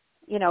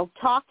 you know,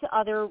 talk to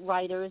other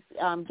writers,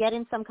 get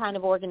in some kind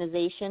of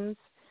organizations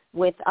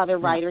with other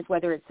writers,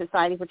 whether it's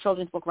Society for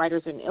Children's Book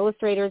Writers and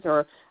Illustrators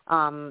or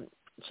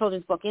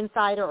Children's Book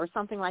Insider or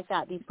something like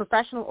that. These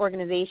professional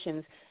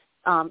organizations,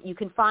 you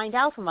can find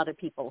out from other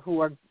people who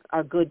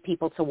are good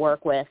people to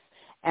work with,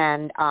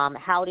 and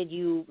how did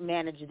you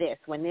manage this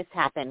when this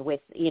happened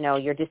with, you know,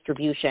 your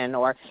distribution,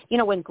 or, you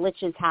know, when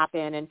glitches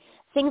happen and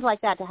things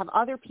like that, to have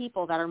other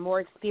people that are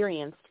more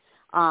experienced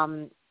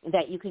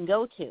that you can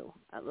go to,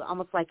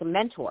 almost like a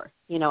mentor,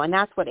 and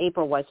that's what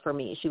April was for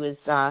me. She was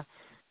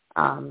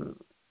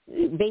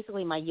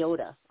basically my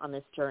Yoda on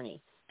this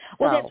journey.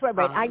 Well, that's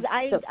right.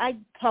 I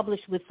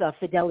published with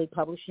Fidelity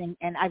Publishing,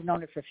 and I've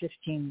known her for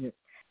 15 years.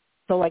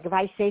 So, like, if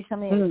I say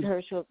something to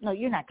her, she'll, no,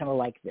 you're not going to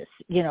like this.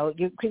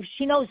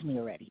 She knows me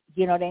already.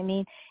 You know what I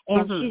mean?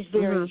 And she's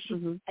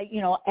very,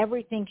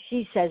 everything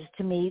she says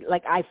to me,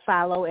 like, I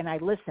follow and I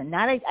listen.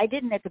 I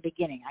didn't at the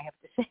beginning, I have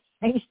to say.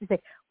 I used to say,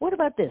 what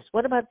about this?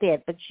 What about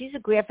that? But she's a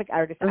graphic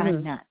artist.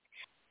 I'm not.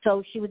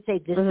 So she would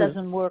say, this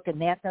doesn't work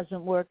and that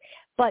doesn't work.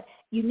 But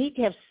you need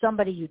to have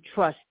somebody you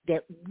trust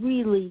that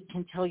really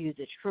can tell you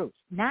the truth,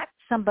 not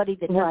somebody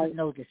that doesn't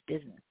know this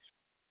business.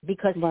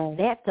 Because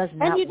that does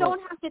not work. And you don't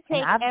have to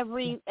take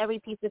every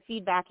piece of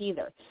feedback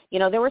either.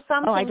 There were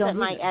some things that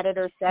my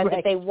editor said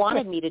that they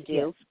wanted me to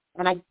do,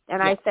 and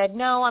I said,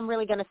 no, I'm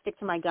really going to stick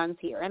to my guns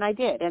here. And I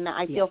did, and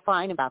I feel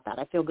fine about that.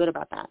 I feel good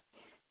about that.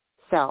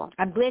 So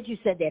I'm glad you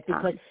said that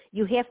because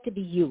you have to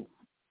be you,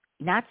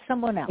 not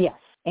someone else. Yes.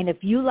 And if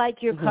you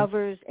like your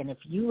covers, and if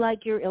you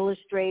like your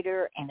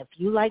illustrator, and if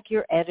you like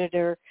your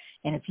editor,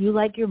 and if you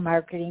like your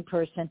marketing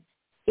person,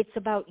 it's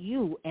about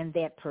you and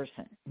that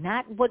person,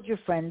 not what your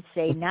friends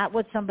say, not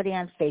what somebody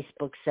on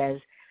Facebook says.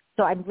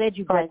 So I'm glad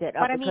you brought that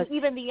up. But I mean,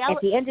 even at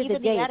the end of the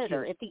day,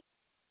 editor,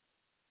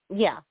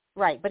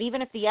 but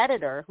even if the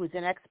editor, who's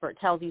an expert,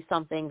 tells you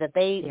something that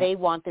they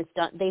want this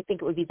done, they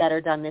think it would be better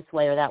done this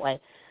way or that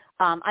way.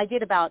 I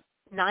did about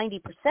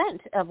 90%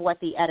 of what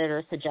the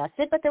editor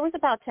suggested, but there was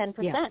about 10%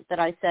 that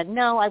I said,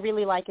 no, I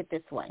really like it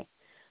this way.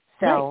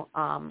 So,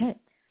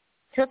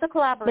 so it's a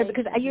collaboration.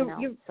 Because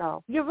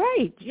you're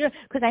right.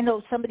 Because I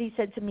know somebody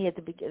said to me at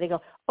the beginning, they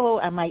go, oh,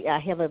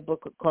 I have a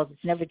book called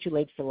It's Never Too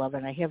Late for Love,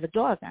 and I have a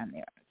dog on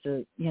there.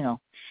 So,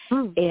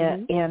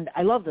 and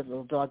I love the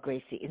little dog,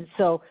 Gracie. And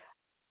so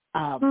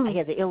I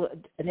had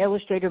an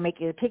illustrator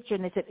making a picture,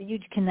 and they said, you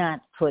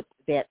cannot put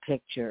that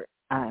picture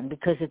on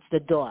because it's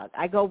the dog.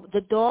 I go,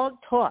 the dog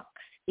talks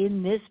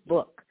in this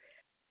book,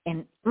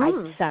 and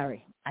I'm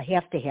sorry, I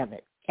have to have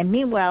it. And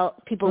meanwhile,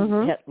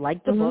 people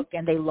like the book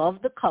and they love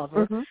the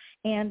cover,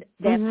 and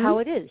that's how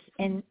it is.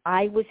 And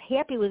I was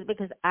happy with it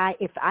because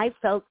I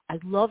felt I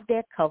loved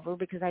that cover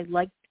because I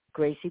liked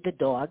Gracie the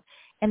dog,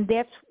 and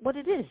that's what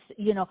it is,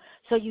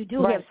 So you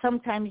do have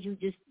sometimes you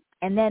just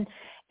and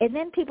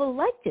then people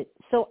liked it.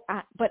 So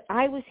but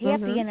I was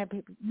happy, and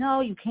people, no,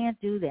 you can't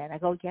do that. I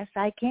go, yes,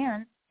 I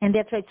can, and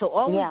that's right. So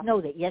always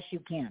know that yes, you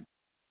can.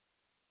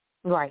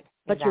 Right.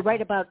 But you're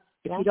right about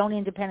if you don't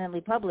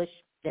independently publish,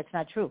 that's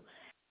not true.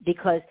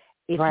 Because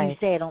if you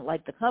say I don't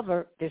like the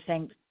cover, they're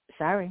saying,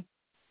 sorry,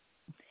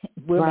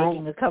 we're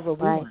making a cover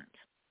we want.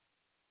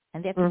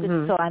 And that's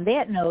good. So on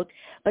that note,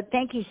 but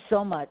thank you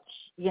so much,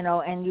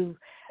 and you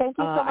thank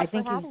you so much I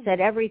think you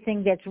said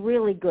everything that's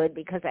really good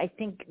because I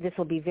think this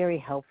will be very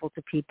helpful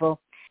to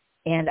people.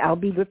 And I'll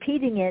be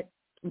repeating it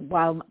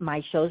while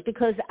my shows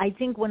because I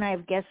think when I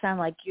have guests on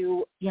like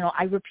you,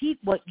 I repeat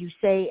what you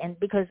say, and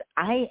because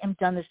I have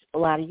done this a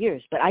lot of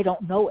years, but I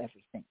don't know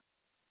everything.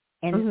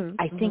 And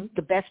I think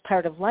the best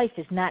part of life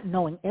is not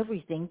knowing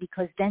everything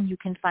because then you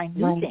can find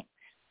new things.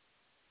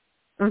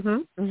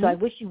 So I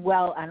wish you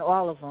well on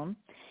all of them.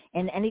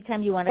 And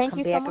anytime you want to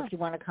come back, if you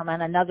want to come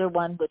on another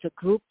one with a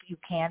group, you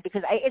can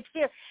because it's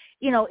there.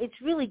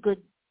 It's really good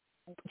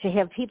to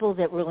have people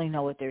that really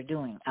know what they're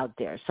doing out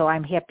there. So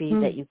I'm happy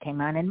that you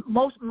came on. And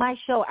my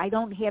show, I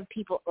don't have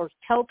people or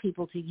tell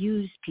people to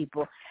use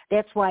people.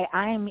 That's why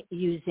I'm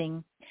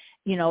using,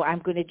 I'm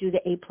going to do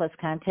the A+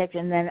 contact,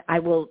 and then I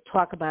will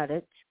talk about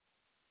it.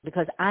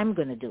 Because I'm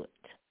going to do it.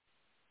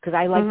 Because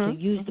I like to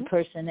use the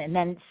person and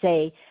then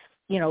say,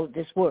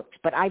 this works.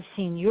 But I've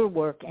seen your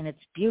work, and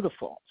it's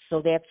beautiful. So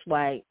that's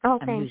why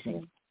I'm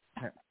using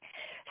her.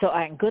 So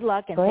good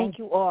luck, and thank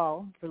you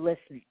all for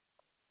listening.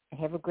 And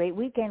have a great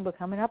weekend. We're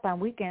coming up on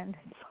weekend.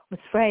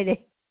 It's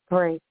Friday.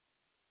 Great.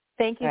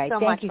 Thank you so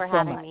much for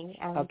having me.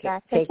 And okay.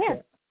 Take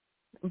care.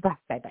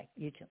 Bye-bye.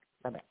 You too.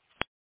 Bye-bye.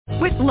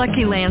 With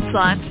Lucky Land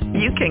Slots,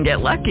 you can get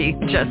lucky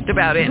just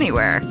about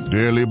anywhere.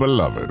 Dearly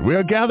beloved, we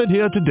are gathered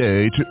here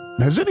today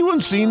to... Has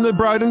anyone seen the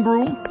bride and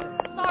groom?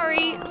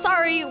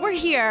 Sorry, we're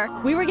here.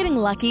 We were getting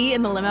lucky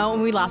in the limo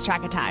and we lost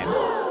track of time.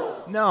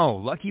 No,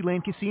 Lucky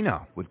Land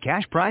Casino, with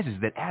cash prizes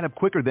that add up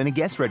quicker than a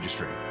guest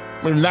registry.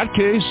 In that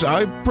case,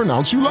 I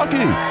pronounce you lucky.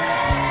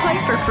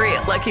 Play for free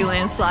at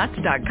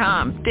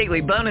LuckyLandSlots.com.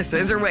 Daily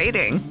bonuses are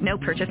waiting. No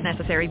purchase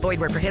necessary. Void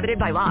where prohibited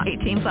by law.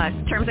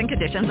 18+. Terms and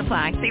conditions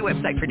apply. See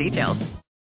website for details.